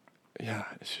 yeah,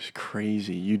 it's just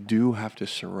crazy. You do have to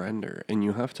surrender, and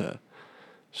you have to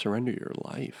surrender your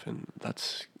life, and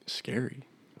that's scary.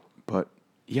 But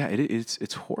yeah,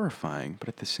 it's horrifying. But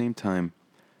at the same time,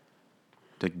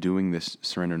 like doing this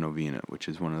surrender novena, which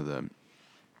is one of the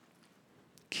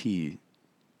key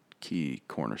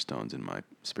cornerstones in my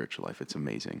spiritual life. It's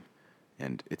amazing,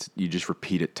 and you just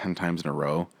repeat it 10 times in a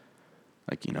row,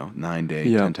 like 9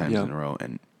 days, 10 times in a row,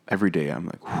 and every day I'm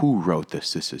like, who wrote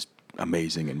this? This is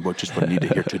amazing, and what I need to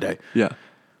hear today. Yeah,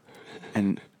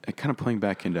 and kind of playing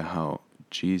back into how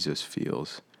Jesus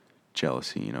feels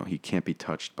jealousy. He can't be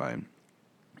touched by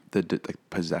the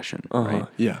possession, right?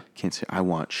 Yeah. Can't say, I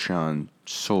want Sean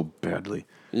so badly.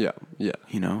 Yeah.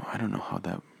 I don't know how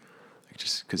that,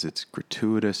 just because it's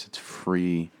gratuitous, it's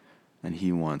free, and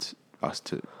he wants us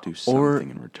to do something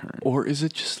in return. Or is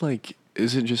it just like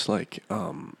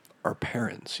our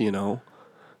parents,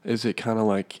 Is it kind of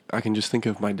like, I can just think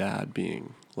of my dad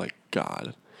being like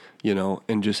God,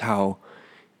 and just how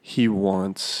he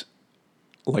wants,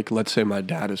 like, let's say my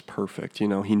dad is perfect, he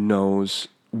knows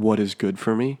what is good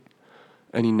for me,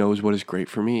 and he knows what is great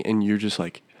for me, and you're just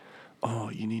like, oh,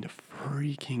 you need to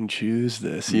freaking choose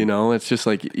this, you know? It's just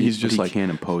like he's just like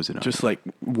can't impose it on just you. like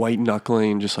white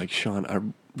knuckling, just like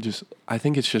Sean. I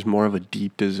think it's just more of a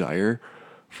deep desire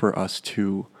for us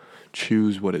to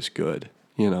choose what is good,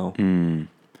 you know?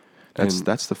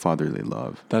 That's the fatherly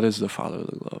love. That is the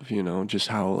fatherly love, you know? Just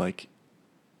how like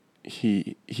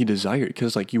he desired,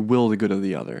 because like you will the good of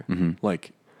the other.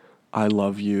 Like I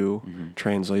love you,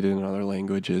 translated in other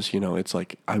languages, you know, it's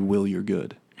like I will your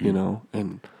good, you know?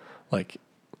 And like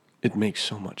it makes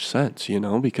so much sense, you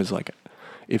know, because like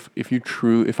if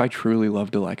I truly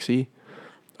loved Alexi,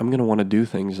 I'm going to want to do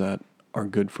things that are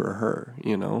good for her,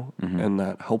 you know, and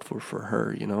that helpful for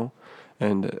her, you know.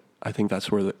 And I think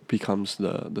that's where it becomes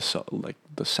the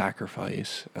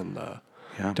sacrifice and the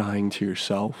dying to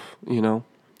yourself, you know,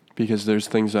 because there's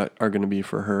things that are going to be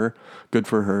for her, good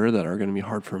for her, that are going to be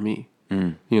hard for me,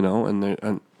 you know,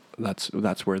 and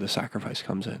that's where the sacrifice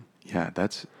comes in. Yeah,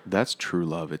 that's true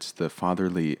love. It's the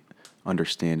fatherly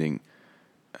understanding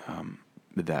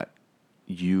that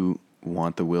you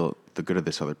want the good of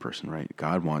this other person, right?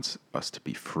 God wants us to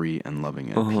be free and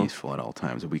loving and peaceful at all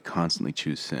times, and we constantly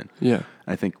choose sin. Yeah.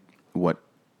 I think what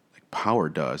like power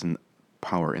does, and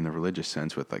power in the religious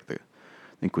sense with like the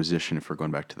Inquisition, if we're going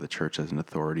back to the church as an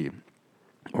authority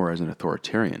or as an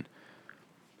authoritarian,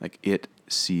 like it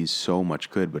sees so much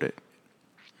good, but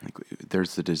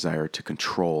there's the desire to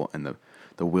control and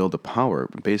the will to power.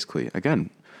 But basically, again,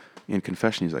 in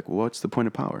confession, he's like, well, what's the point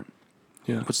of power?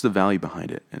 Yeah. What's the value behind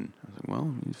it? And I was like,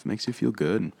 well, it makes you feel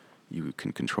good and you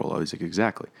can control. I was like,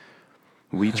 exactly.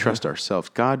 We trust ourselves.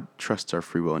 God trusts our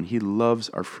free will, and he loves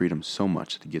our freedom so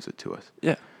much that he gives it to us.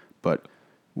 Yeah. But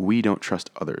we don't trust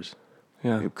others.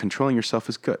 Yeah. Controlling yourself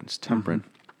is good. It's temperate.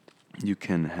 You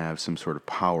can have some sort of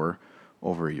power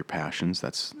over your passions.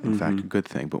 That's, in fact, a good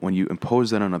thing. But when you impose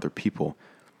that on other people,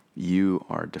 you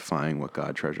are defying what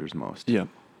God treasures most. Yeah.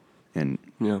 And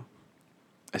Yeah.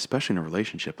 especially in a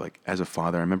relationship, like as a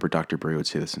father, I remember Dr. Bray would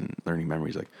say this in Learning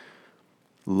Memories, like,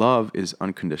 love is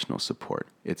unconditional support.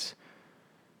 It's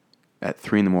at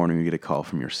 3 a.m, you get a call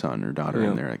from your son or daughter,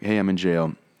 and they're like, hey, I'm in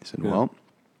jail. He said, well,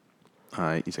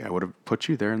 he's like, I would have put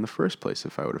you there in the first place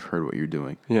if I would have heard what you're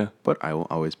doing. Yeah. But I will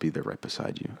always be there right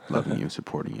beside you, loving you,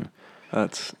 supporting you.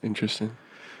 That's interesting.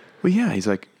 Well, yeah, he's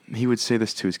like, he would say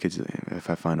this to his kids. If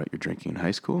I find out you're drinking in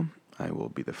high school, I will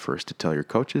be the first to tell your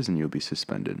coaches and you'll be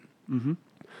suspended.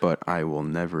 But I will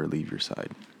never leave your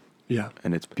side. Yeah.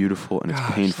 And it's beautiful and it's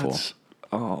painful.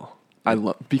 I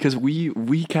love, because we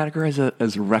categorize it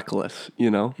as reckless, you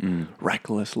know,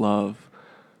 reckless love,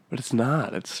 but it's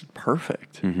not. It's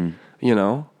perfect, you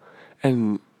know.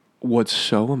 And what's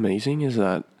so amazing is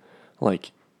that,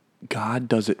 like, God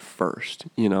does it first,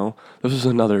 you know. This is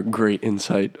another great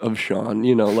insight of Sean,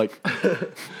 you know, like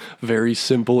very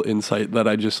simple insight that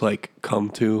I just like come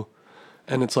to,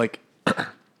 and it's like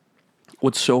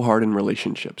what's so hard in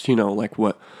relationships, you know, like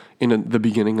what in the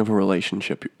beginning of a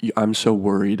relationship, I'm so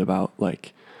worried about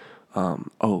like,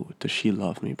 oh, does she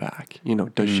love me back? You know,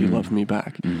 does she love me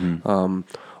back?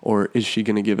 Or is she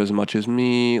going to give as much as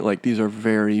me? Like, these are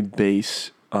very base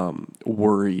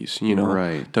worries, you know.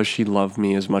 Right. Does she love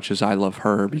me as much as I love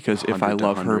her? Because if I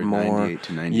love her more, 98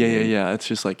 to 98. yeah. It's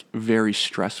just like very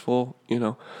stressful, you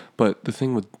know. But the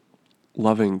thing with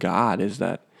loving God is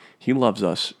that he loves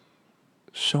us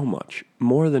so much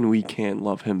more than we can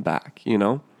love him back, you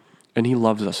know. And he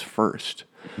loves us first.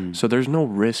 So there's no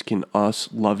risk in us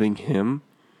loving him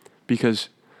because,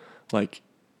 like,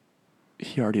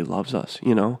 he already loves us,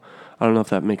 you know? I don't know if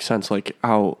that makes sense. Like,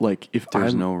 how, like, if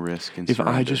there's no risk in if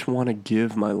surrender. I just want to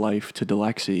give my life to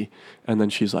Delexi and then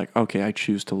she's like, okay, I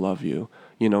choose to love you,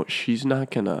 you know, she's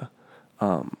not gonna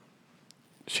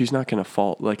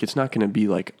fall, like, it's not gonna be,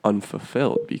 like,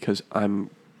 unfulfilled because I'm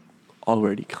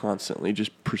already constantly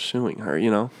just pursuing her, you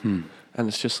know? And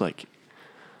it's just like,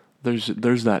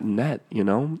 there's that net, you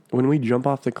know? When we jump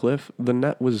off the cliff, the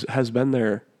net has been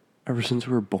there ever since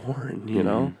we were born, you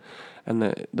know?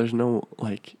 And there's no,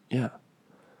 like, And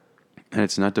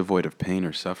it's not devoid of pain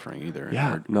or suffering either,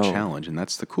 or challenge. And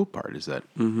that's the cool part, is that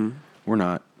we're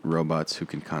not robots who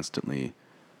can constantly...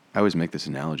 I always make this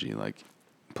analogy, like,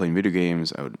 playing video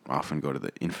games, I would often go to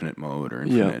the infinite mode or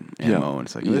infinite ammo, and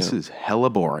it's like, this is hella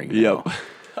boring now.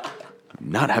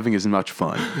 Not having as much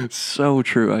fun. So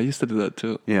true. I used to do that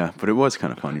too. Yeah, but it was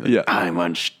kind of fun. You're like, I'm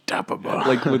unstoppable.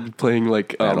 Like with playing like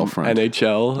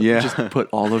NHL. Yeah. Just put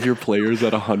all of your players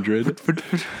at 100.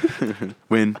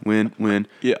 Win.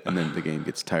 Yeah. And then the game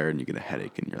gets tired and you get a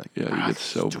headache and you're like, you get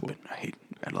so stupid. I hate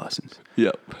adolescence.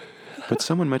 Yep. But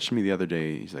someone mentioned to me the other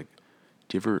day, he's like,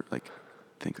 do you ever like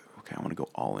think, okay, I want to go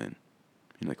all in?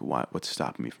 You're like, what's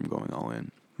stopping me from going all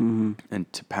in? Mm-hmm.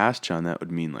 And to pass, John, that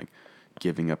would mean like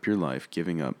giving up your life,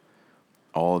 giving up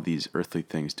all of these earthly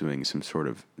things, doing some sort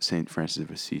of St. Francis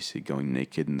of Assisi, going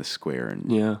naked in the square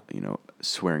and, Yeah.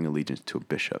 swearing allegiance to a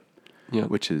bishop, Yeah.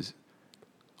 which is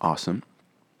awesome.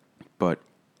 But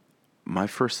my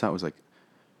first thought was like,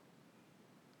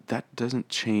 that doesn't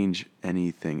change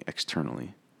anything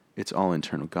externally. It's all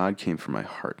internal. God came from my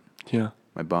heart. Yeah.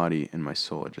 My body and my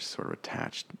soul are just sort of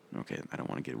attached. Okay, I don't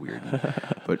want to get weird.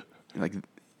 But like,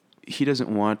 he doesn't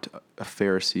want a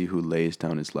Pharisee who lays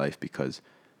down his life because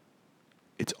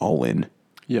it's all in.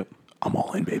 Yep. I'm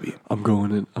all in, baby. I'm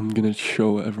going in. I'm going to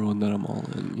show everyone that I'm all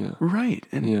in. Yeah. Right.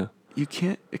 And Yeah. you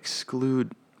can't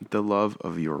exclude the love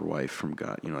of your wife from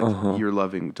God. Like you're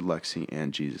loving Delexi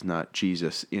and Jesus, not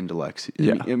Jesus in Delexi.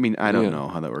 Yeah. I mean, I don't know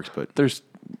how that works, but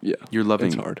you're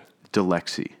loving it's hard.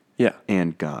 Delexi Yeah.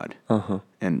 and God.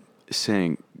 And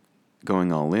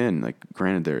going all in, like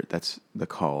granted that's the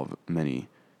call of many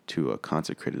to a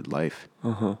consecrated life.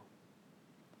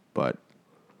 But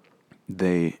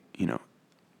they,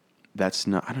 that's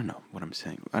not, I don't know what I'm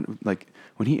saying. Like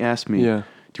when he asked me, do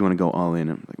you want to go all in?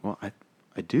 I'm like, well, I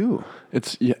do.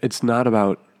 It's not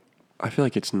about, I feel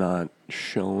like it's not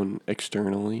shown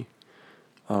externally.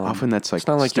 Often that's like it's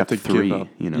not like step you have to 3, give up.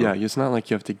 Yeah, it's not like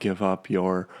you have to give up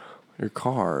your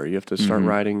car. You have to start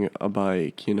riding a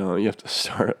bike. You have to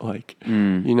start like,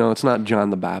 it's not John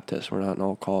the Baptist. We're not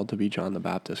all called to be John the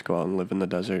Baptist. Go out and live in the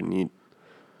desert and eat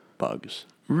bugs.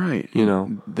 Right.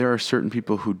 There are certain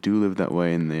people who do live that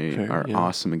way, and they are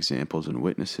awesome examples and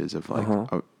witnesses of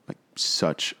like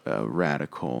such a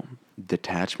radical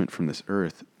detachment from this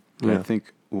earth. But I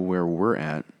think where we're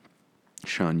at,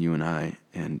 Sean, you and I,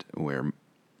 and where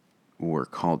we're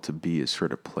called to be is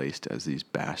sort of placed as these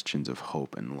bastions of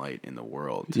hope and light in the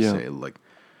world to say, like,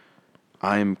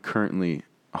 I am currently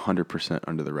 100%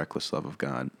 under the reckless love of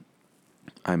God.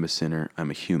 I'm a sinner. I'm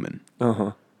a human.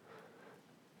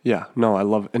 Yeah, no, I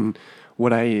love, and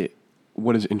what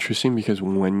is interesting, because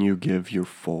when you give your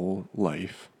full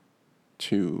life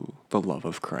to the love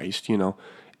of Christ,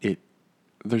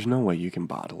 there's no way you can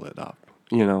bottle it up,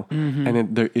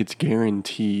 and it's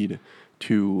guaranteed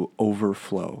to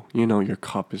overflow. Your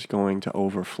cup is going to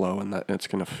overflow, and that it's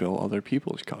going to fill other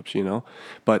people's cups,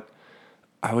 but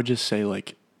I would just say,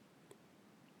 like,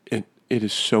 it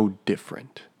is so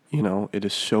different, it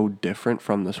is so different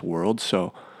from this world.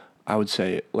 So I would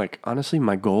say, like, honestly,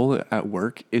 my goal at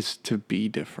work is to be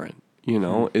different,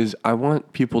 is I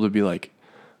want people to be like,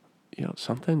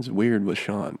 something's weird with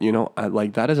Sean,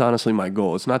 that is honestly my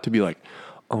goal. It's not to be like,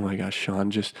 oh my gosh,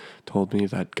 Sean just told me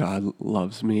that God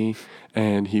loves me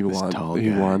and he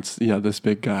wants this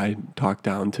big guy talk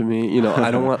down to me.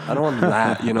 I don't want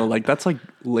that, like that's like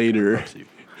later.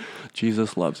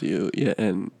 Jesus loves you. Yeah.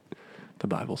 And the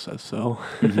Bible says so.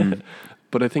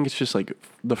 But I think it's just like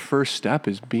the first step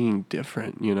is being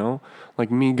different,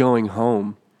 like me going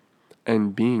home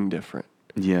and being different.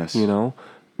 Yes.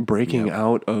 Breaking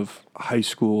out of high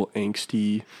school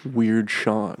angsty, weird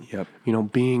Sean.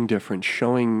 Being different,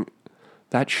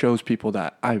 shows people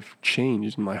that I've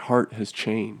changed and my heart has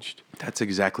changed. That's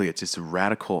exactly it. It's a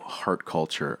radical heart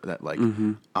culture that like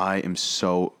I am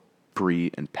so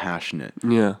free and passionate.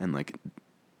 Yeah. And like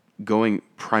going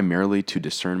primarily to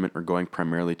discernment or going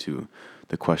primarily to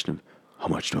the question of how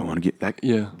much do I want to get that?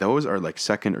 Yeah. Those are like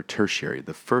second or tertiary.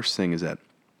 The first thing is that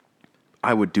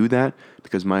I would do that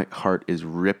because my heart is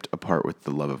ripped apart with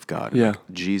the love of God. Yeah. Like,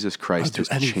 Jesus Christ has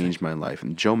changed my life.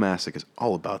 And Joe Masick is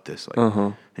all about this. Like,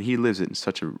 and he lives it in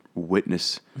such a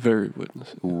witnessing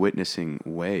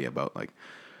way about like,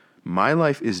 my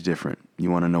life is different. You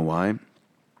want to know why?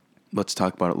 Let's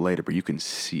talk about it later, but you can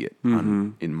see it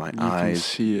in my eyes. Can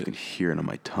see it. You can hear it on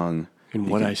my tongue. And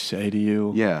what I say to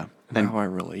you. Yeah. And how I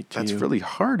relate to you. That's really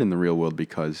hard in the real world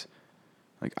because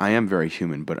like I am very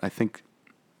human, but I think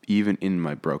even in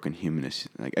my broken humanness,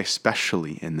 like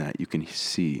especially in that, you can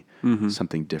see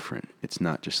something different. It's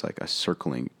not just like a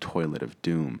circling toilet of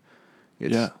doom.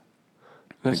 It's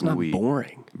That's not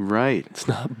boring. Right. It's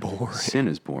not boring. Sin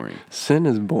is boring. Sin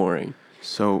is boring.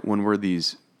 So when we're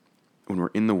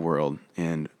in the world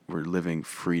and we're living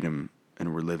freedom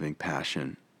and we're living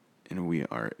passion and we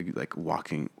are like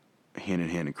walking hand in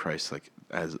hand in Christ, like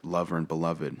as lover and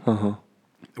beloved,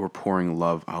 we're pouring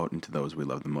love out into those we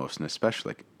love the most. And especially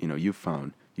like, you've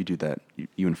found you do that,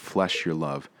 you enflesh your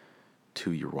love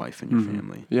to your wife and your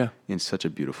family in such a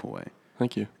beautiful way.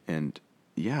 Thank you. And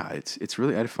yeah, it's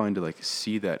really, I find to like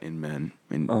see that in men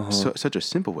in such a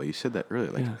simple way. You said that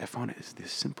earlier. Like I found it is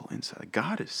this simple insight. Like,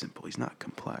 God is simple. He's not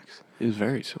complex. It's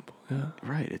very simple. Yeah.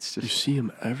 Right. It's just, you see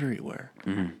him everywhere.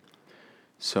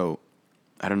 So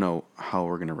I don't know how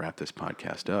we're going to wrap this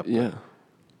podcast up. Yeah.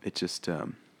 It just,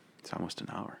 It's almost an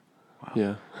hour. Wow.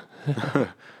 Yeah.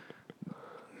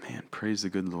 Man, praise the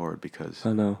good Lord, because,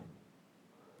 I know.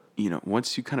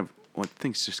 once when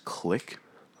things just click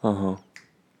Uh-huh.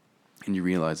 and you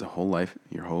realize your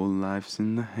whole life's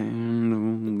in the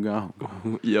hand of God.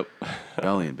 Yep.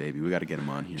 Bellion, baby. We got to get him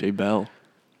on here. Jay Bell.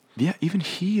 Yeah, even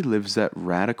he lives that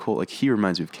radical, like he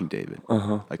reminds me of King David.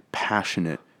 Uh-huh. Like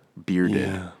passionate, bearded,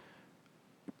 Yeah.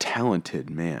 talented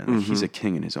man. Like he's a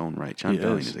king in his own right. John He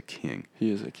Bellion is. is a king. He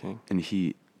is a king. And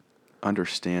he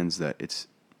understands that it's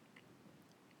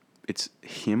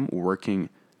him working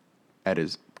at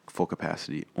his full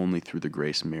capacity only through the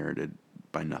grace merited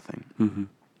by nothing. Mm-hmm.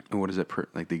 And what is it?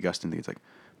 Like the Augustine thing, it's like,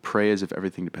 pray as if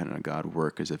everything depended on God,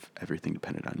 work as if everything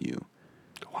depended on you.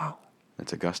 Wow.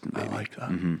 That's Augustine, baby. I like that.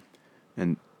 Mm-hmm.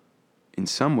 And in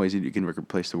some ways, you can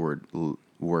replace the word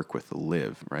work with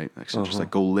live, right? Like, so just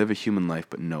like go live a human life,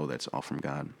 but know that's all from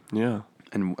God. Yeah.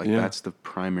 And like Yeah. that's the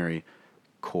primary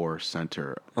core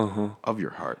center of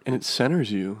your heart. And it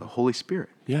centers you. The Holy Spirit.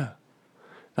 Yeah.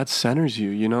 That centers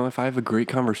you. If I have a great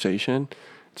conversation,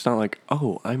 it's not like,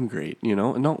 oh, I'm great,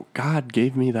 No, God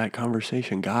gave me that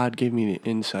conversation. God gave me the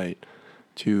insight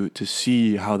to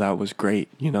see how that was great,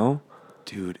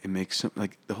 Dude, it makes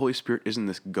like the Holy Spirit isn't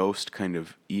this ghost kind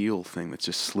of eel thing that's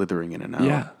just slithering in and out.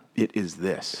 Yeah. It is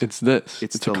this. It's this.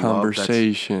 It's It's the a love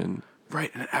conversation.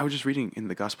 Right. And I was just reading in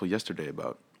the gospel yesterday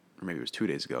or maybe it was 2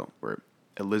 days ago, where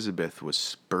Elizabeth was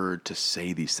spurred to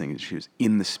say these things. She was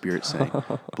in the Spirit saying,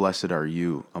 blessed are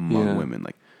you among women.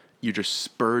 Like, you're just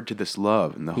spurred to this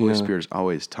love. And the Holy Spirit has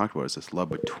always talked about this love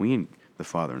between the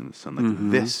Father and the Son.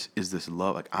 Like, this is this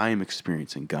love. Like, I am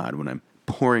experiencing God when I'm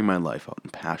pouring my life out in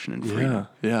passion and freedom.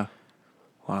 Yeah.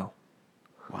 Wow.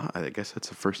 Wow. I guess that's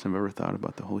the first time I've ever thought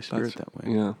about the Holy Spirit that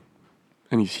way. Yeah.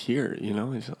 And he's here,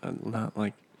 He's not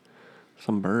like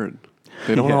some bird.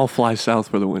 They don't all fly south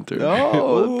for the winter.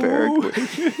 Oh, the Paraclete.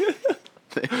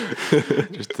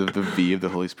 Just the V of the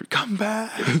Holy Spirit. Come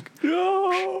back.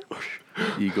 No.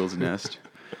 Eagle's nest.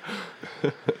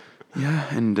 Yeah,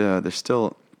 and there's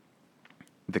still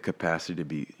the capacity to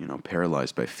be,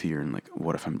 paralyzed by fear and like,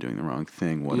 what if I'm doing the wrong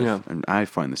thing? What if? And I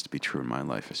find this to be true in my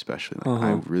life, especially. Like,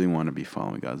 I really want to be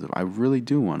following God's love. I really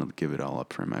do want to give it all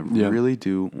up for Him. I really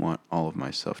do want all of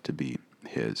myself to be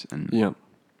His. And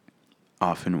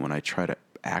often when I try to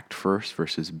act first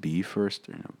versus be first,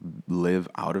 live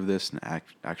out of this and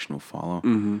action will follow.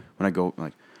 Mm-hmm. When I go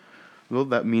like, well,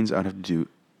 that means I'd have to do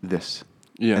this.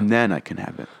 Yeah. And then I can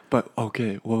have it. But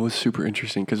okay, what was super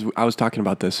interesting, because I was talking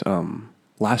about this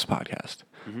last podcast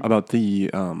about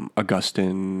the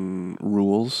Augustine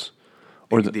rules,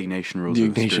 or the Ignatian rules the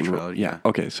of Ignatian spirituality. Yeah.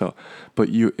 Okay. So, but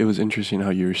it was interesting how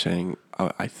you were saying,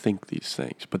 I think these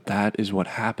things, but that is what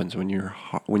happens when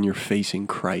you're facing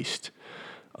Christ.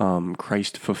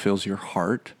 Christ fulfills your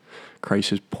heart.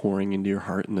 Christ is pouring into your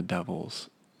heart, and the devil's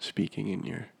speaking in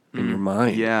your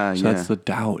mind. Yeah. So that's the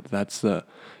doubt. That's the,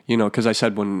 because I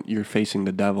said when you're facing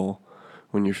the devil,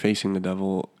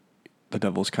 the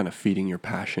devil's kind of feeding your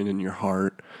passion in your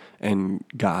heart, and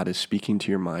God is speaking to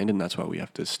your mind, and that's why we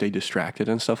have to stay distracted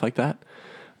and stuff like that.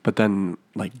 But then,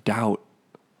 like, doubt,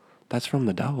 that's from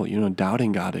the devil,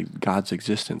 doubting God's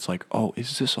existence. Like, oh,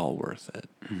 is this all worth it?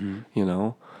 And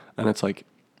it's like,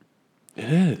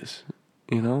 it is,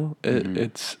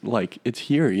 it's like, it's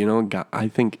here, God, I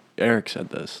think Eric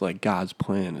said this, like, God's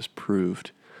plan is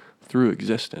proved through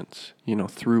existence,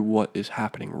 through what is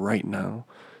happening right now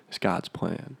is God's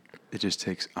plan. It just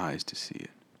takes eyes to see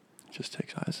it. It just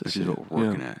takes eyes to Which see is it. what we're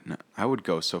working at. Now, I would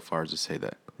go so far as to say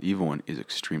that the evil one is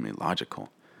extremely logical.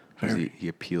 Because he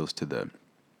appeals to the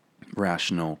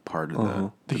rational part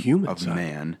of the human of side.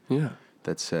 man. Yeah.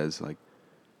 That says like,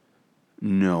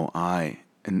 no,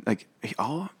 and like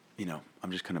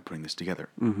I'm just kind of putting this together.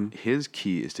 His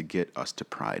key is to get us to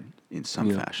pride in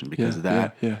some fashion, because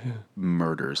that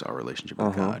murders our relationship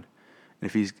with God. And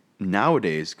if he's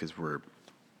nowadays, because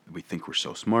we think we're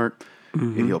so smart,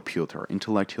 and he'll appeal to our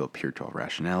intellect, he'll appeal to our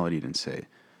rationality, and say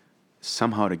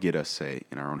somehow to get us say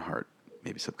in our own heart,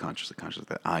 maybe subconsciously, consciously,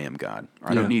 that I am God,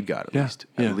 or I don't need God at least.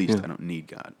 At least I don't need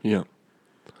God. Yeah.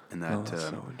 And that that's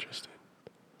so interesting.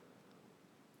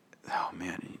 Oh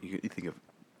man, you think of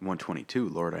 122,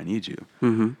 Lord, I need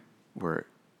you, where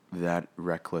that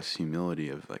reckless humility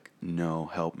of like, no,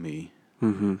 help me,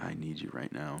 I need you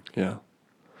right now. Yeah.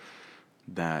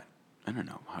 That, I don't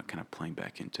know, how kind of playing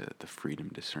back into the freedom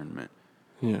discernment.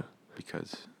 Yeah.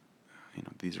 Because,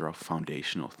 these are all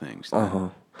foundational things.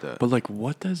 But like,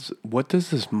 what does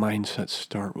this mindset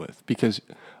start with? Because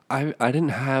I didn't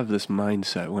have this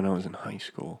mindset when I was in high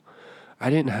school. I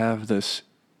didn't have this,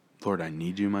 Lord, I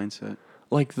need you mindset.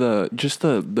 Like the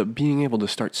being able to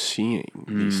start seeing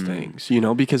these things,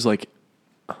 because like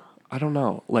I don't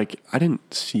know. Like, I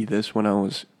didn't see this when I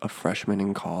was a freshman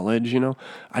in college, you know?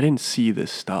 I didn't see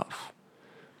this stuff.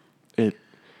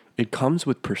 It comes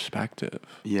with perspective.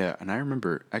 Yeah, and I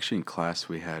remember actually in class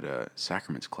we had a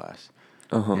sacraments class.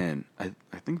 Uh-huh. And I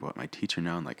think about my teacher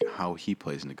now and like how he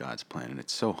plays into God's plan, and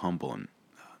it's so humble and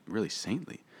really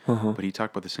saintly. Uh-huh. But he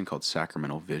talked about this thing called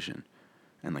sacramental vision.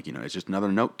 And like, it's just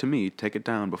another note to me, take it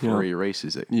down before he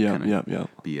erases it. Yeah, kinda yeah.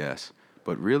 BS.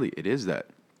 But really it is that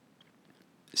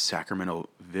sacramental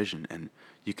vision, and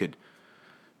you could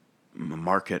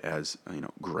mark it as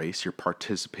grace. You're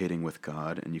participating with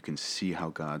God, and you can see how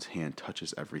God's hand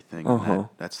touches everything. Uh-huh. And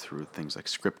that's through things like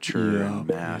scripture and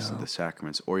mass and the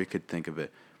sacraments. Or you could think of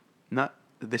it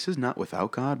this is not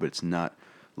without God, but it's not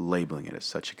labeling it as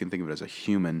such. You can think of it as a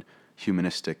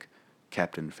humanistic,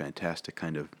 Captain Fantastic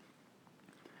kind of.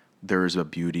 There is a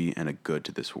beauty and a good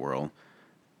to this world,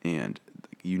 and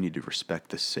you need to respect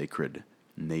the sacred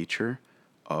nature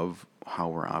of how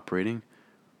we're operating.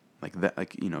 Like that,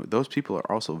 those people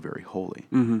are also very holy.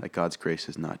 Mm-hmm. Like God's grace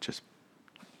is not just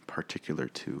particular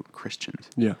to Christians.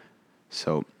 Yeah.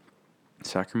 So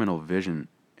sacramental vision,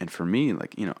 and for me,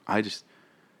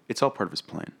 it's all part of his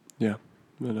plan. Yeah,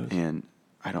 it is. And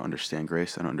I don't understand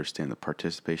grace. I don't understand the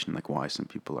participation, like why some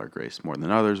people are graced more than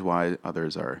others, why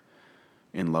others are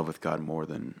in love with God more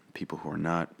than people who are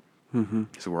not. Mm-hmm.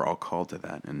 So we're all called to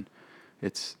that. And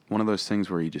it's one of those things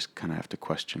where you just kind of have to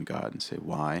question God and say,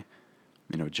 why?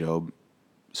 Job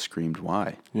screamed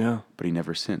why, but he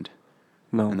never sinned.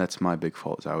 No. And that's my big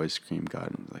fault, is I always scream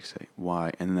God and say,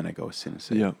 why? And then I go sin and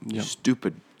say, Yeah.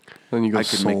 stupid. Then you go I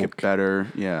could make it sulk. better.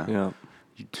 Yeah.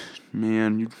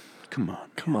 Yeah. Come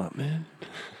on. Come on, man.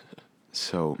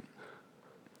 So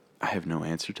I have no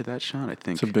answer to that, Sean. I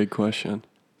think It's a big question.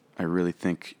 I really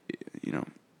think,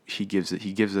 he gives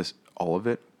us all of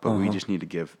it, but we just need to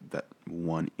give that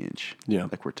 1 inch. Yeah.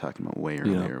 Like we're talking about way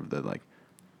earlier, of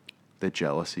the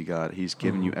jealousy God. He's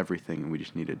given you everything, and we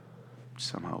just need to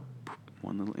somehow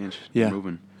 1 little inch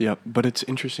moving. Yeah, but it's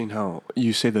interesting how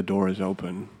you say the door is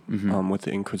open with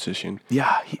the Inquisition.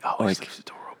 Yeah, he always leaves the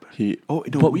door open.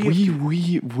 But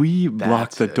we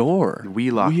lock the door. We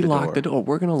lock the door.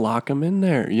 We're gonna lock him in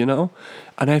there,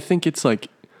 And I think it's like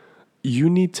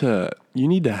you need to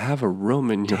have a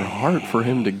room in your heart for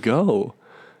him to go,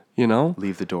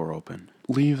 Leave the door open.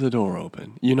 Leave the door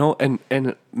open,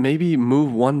 and maybe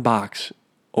move one box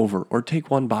over or take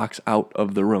one box out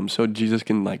of the room so Jesus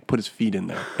can put his feet in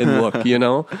there and look,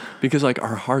 because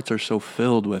our hearts are so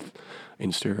filled with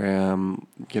Instagram,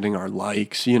 getting our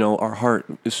likes, our heart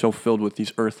is so filled with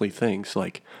these earthly things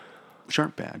Which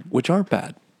aren't bad.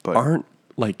 But aren't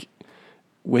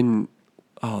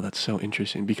that's so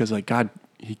interesting because God,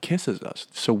 he kisses us.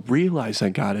 So realize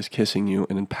that God is kissing you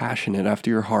and passionate after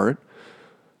your heart.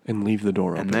 And leave the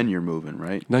door open. And then you're moving,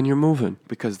 right? Then you're moving.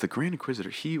 Because the Grand Inquisitor,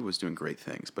 he was doing great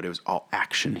things, but it was all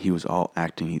action. He was all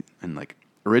acting. And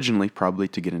originally, probably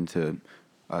to get into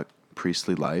a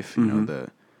priestly life,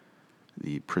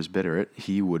 the presbyterate,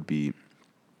 he would be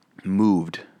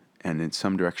moved. And in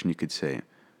some direction, you could say,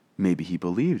 maybe he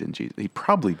believed in Jesus. He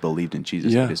probably believed in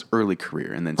Jesus in his early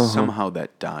career. And then somehow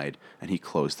that died, and he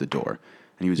closed the door.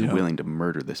 And he was willing to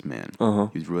murder this man.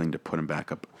 He was willing to put him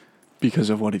back up.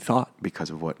 Because of what he thought. Because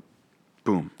of what?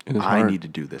 Boom. I need to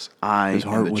do this. His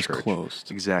heart was church. Closed.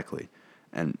 Exactly.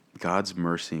 And God's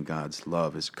mercy and God's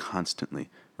love is constantly,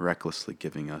 recklessly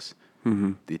giving us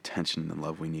the attention and the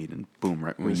love we need. And boom,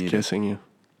 right? We need kissing you.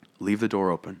 Leave the door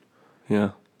open.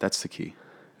 Yeah. That's the key.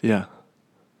 Yeah.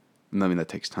 That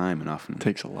takes time, and often it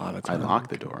takes a lot of time. I lock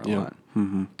the door a lot.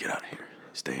 Mm-hmm. Get out of here.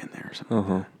 Stay in there or something. Like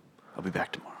that. I'll be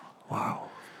back tomorrow. Wow.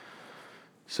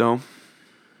 So...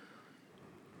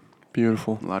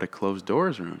 Beautiful. A lot of closed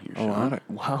doors around here, Sean.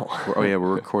 Wow. We're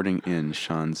recording in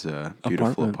Sean's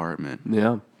beautiful apartment.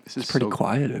 Yeah. This is pretty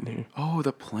quiet in here. Oh,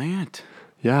 the plant.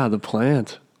 Yeah, the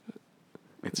plant.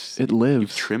 It lives.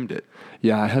 You've trimmed it.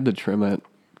 Yeah, I had to trim it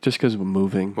just because we're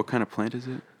moving. What kind of plant is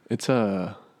it? It's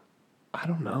I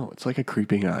don't know. It's like a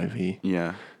creeping ivy.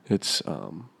 Yeah. It's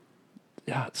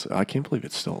I can't believe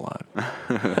it's still alive.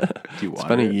 Do you water It's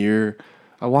been a year.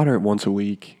 I water it once a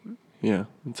week. Yeah,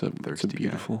 it's a Thirsty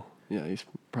beautiful. guy. Yeah, he's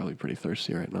probably pretty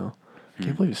thirsty right now. I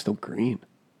can't believe it's still green.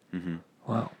 Mm-hmm.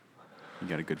 Wow. You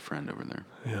got a good friend over there.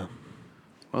 Yeah.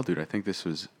 Well, dude, I think this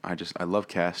was. I love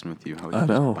casting with you. How you I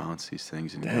know. just bounce these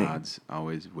things, and Dang. God's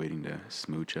always waiting to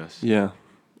smooch us. Yeah,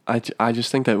 I just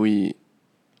think that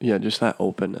just that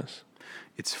openness.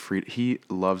 It's free. He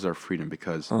loves our freedom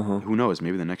because who knows?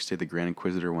 Maybe the next day the Grand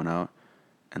Inquisitor went out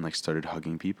and started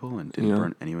hugging people and didn't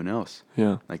burn anyone else.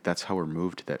 Yeah. That's how we're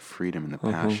moved to that freedom and the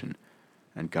passion.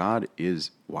 And God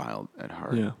is wild at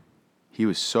heart. Yeah. He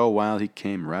was so wild, he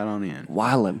came right on in.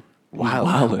 Wildin'.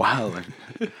 Wildin'.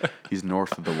 He's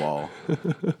north of the wall.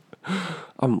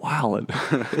 I'm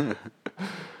wildin'.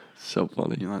 So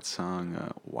funny. You know that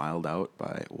song "Wild Out"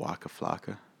 by Waka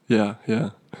Flocka? Yeah.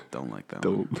 Don't like that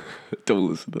one. Don't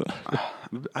listen to that.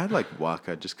 I like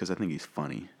Waka just because I think he's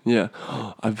funny. Yeah.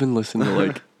 I've been listening to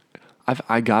like,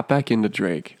 I got back into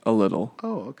Drake a little.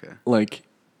 Oh, okay. Like,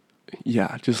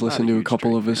 yeah, just Not listen a to a huge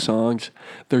couple Drake of his fan. songs.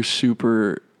 They're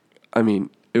super, I mean,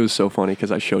 it was so funny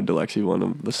because I showed Delexi one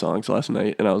of the songs last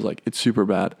night and I was like, it's super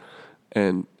bad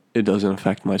and it doesn't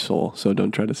affect my soul. So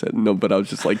don't try to say no, but I was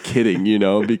just like kidding,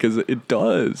 because it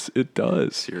does. It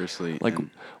does. Seriously. Like and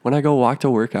when I go walk to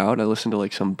work out, I listen to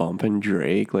like some Bumpin'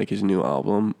 Drake, like his new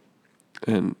album,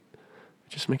 and it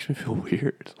just makes me feel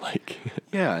weird. Like,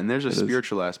 yeah, and there's a It is.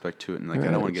 spiritual aspect to it, and like I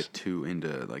There don't want to is. get too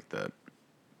into like the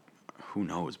who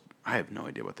knows. I have no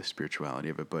idea what the spirituality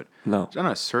of it, but No. on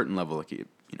a certain level, like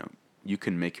you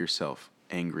can make yourself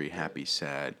angry, happy,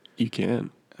 sad, you can.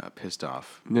 pissed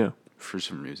off Yeah. for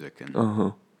some music, and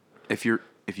Uh-huh. if you're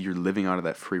living out of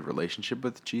that free relationship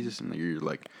with Jesus, and you're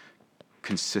like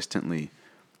consistently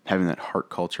having that heart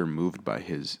culture moved by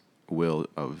His will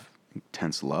of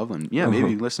intense love, and maybe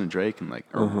you listen to Drake and like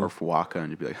or Waka, and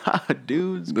you'd be like, "Ha,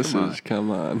 dudes, Come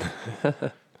on.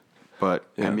 But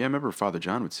Yeah. I remember Father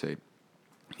John would say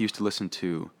he used to listen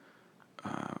to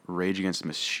Rage Against the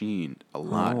Machine a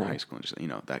lot in high school, and just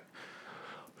that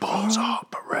balls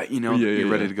up, right? Yeah, you're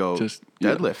ready yeah. to go Just-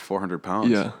 yeah. deadlift 400 pounds.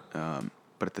 Yeah.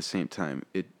 But at the same time,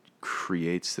 it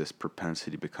creates this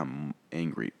propensity to become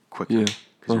angry quicker Yeah.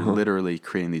 because you're literally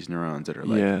creating these neurons that are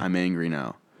like, Yeah. I'm angry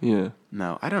now. Yeah.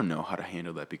 Now, I don't know how to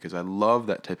handle that because I love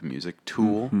that type of music.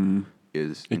 Tool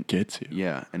is It gets you.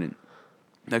 yeah, and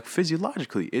like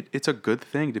physiologically, it's a good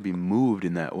thing to be moved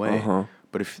in that way. Uh-huh.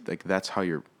 But if like that's how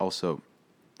you're also,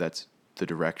 that's the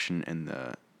direction and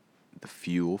the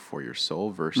fuel for your soul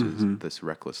versus this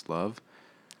reckless love,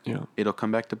 Yeah. it'll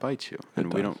come back to bite you.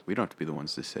 And we does. don't have to be the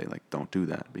ones to say like don't do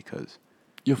that because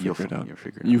You'll figure it out. You'll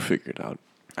figure it You out. figure it out.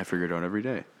 I figure it out every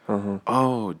day. Uh-huh.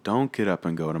 Oh, don't get up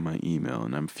and go to my email,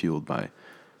 and I'm fueled by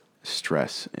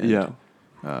stress and Yeah.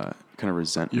 kind of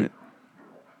resentment.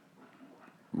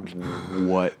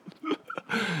 What?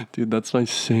 Dude, that's my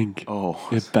sink. Oh,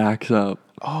 It backs up.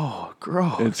 oh,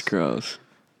 gross. It's gross.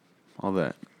 all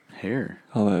that hair.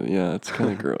 All that, yeah, it's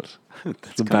kind of gross. That's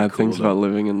The kinda bad cool, things though. about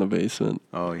living in the basement.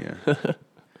 Oh yeah. I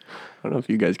don't know if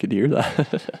you guys could hear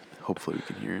that. Hopefully we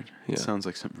can hear it. Yeah. It sounds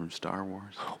like something from Star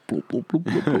Wars. Bloop, bloop, bloop,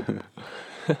 bloop, bloop.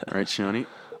 All right, Shawnee.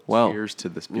 Well, cheers to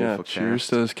this Yeah, beautiful cheers cast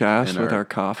to this cast and with our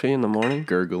coffee in the morning.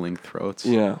 gurgling throats.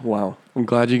 Yeah, wow. I'm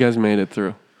glad you guys made it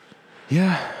through.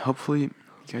 Yeah. Hopefully you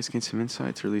guys get some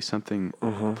insights or at least something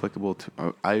applicable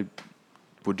to. I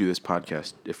would do this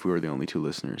podcast if we were the only two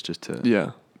listeners, just to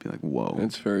Yeah, be like, whoa.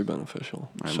 it's very beneficial.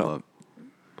 I So,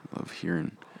 love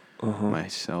hearing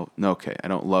myself. No, okay, I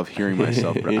don't love hearing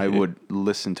myself, but I would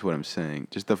listen to what I'm saying.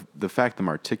 Just the fact I'm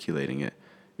articulating it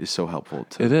is so helpful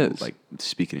to It is. like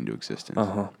speak it into existence.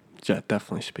 Yeah,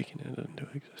 definitely speaking it into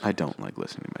existence. I don't like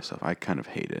listening to myself. I kind of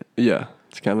hate it. Yeah,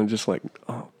 it's kind of just like,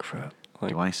 oh crap.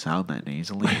 Like, Do I sound that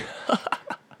nasally?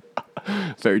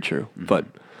 very true. But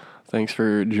thanks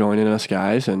for joining us,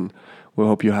 guys, and we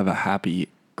hope you have a happy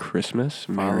Christmas.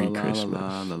 Merry La, la, Christmas.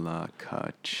 La la la,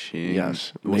 ka-ching.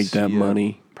 Yes, We'll make that see ya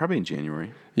money. Probably in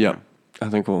January. Yep. I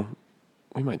think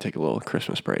we might take a little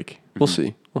Christmas break. We'll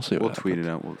see. We'll see what We'll tweet happens.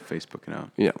 it out. We'll Facebook it out.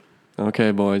 Yeah.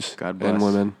 Okay, boys God and bless.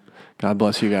 women. God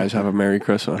bless you guys. Have a Merry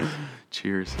Christmas.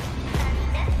 Cheers.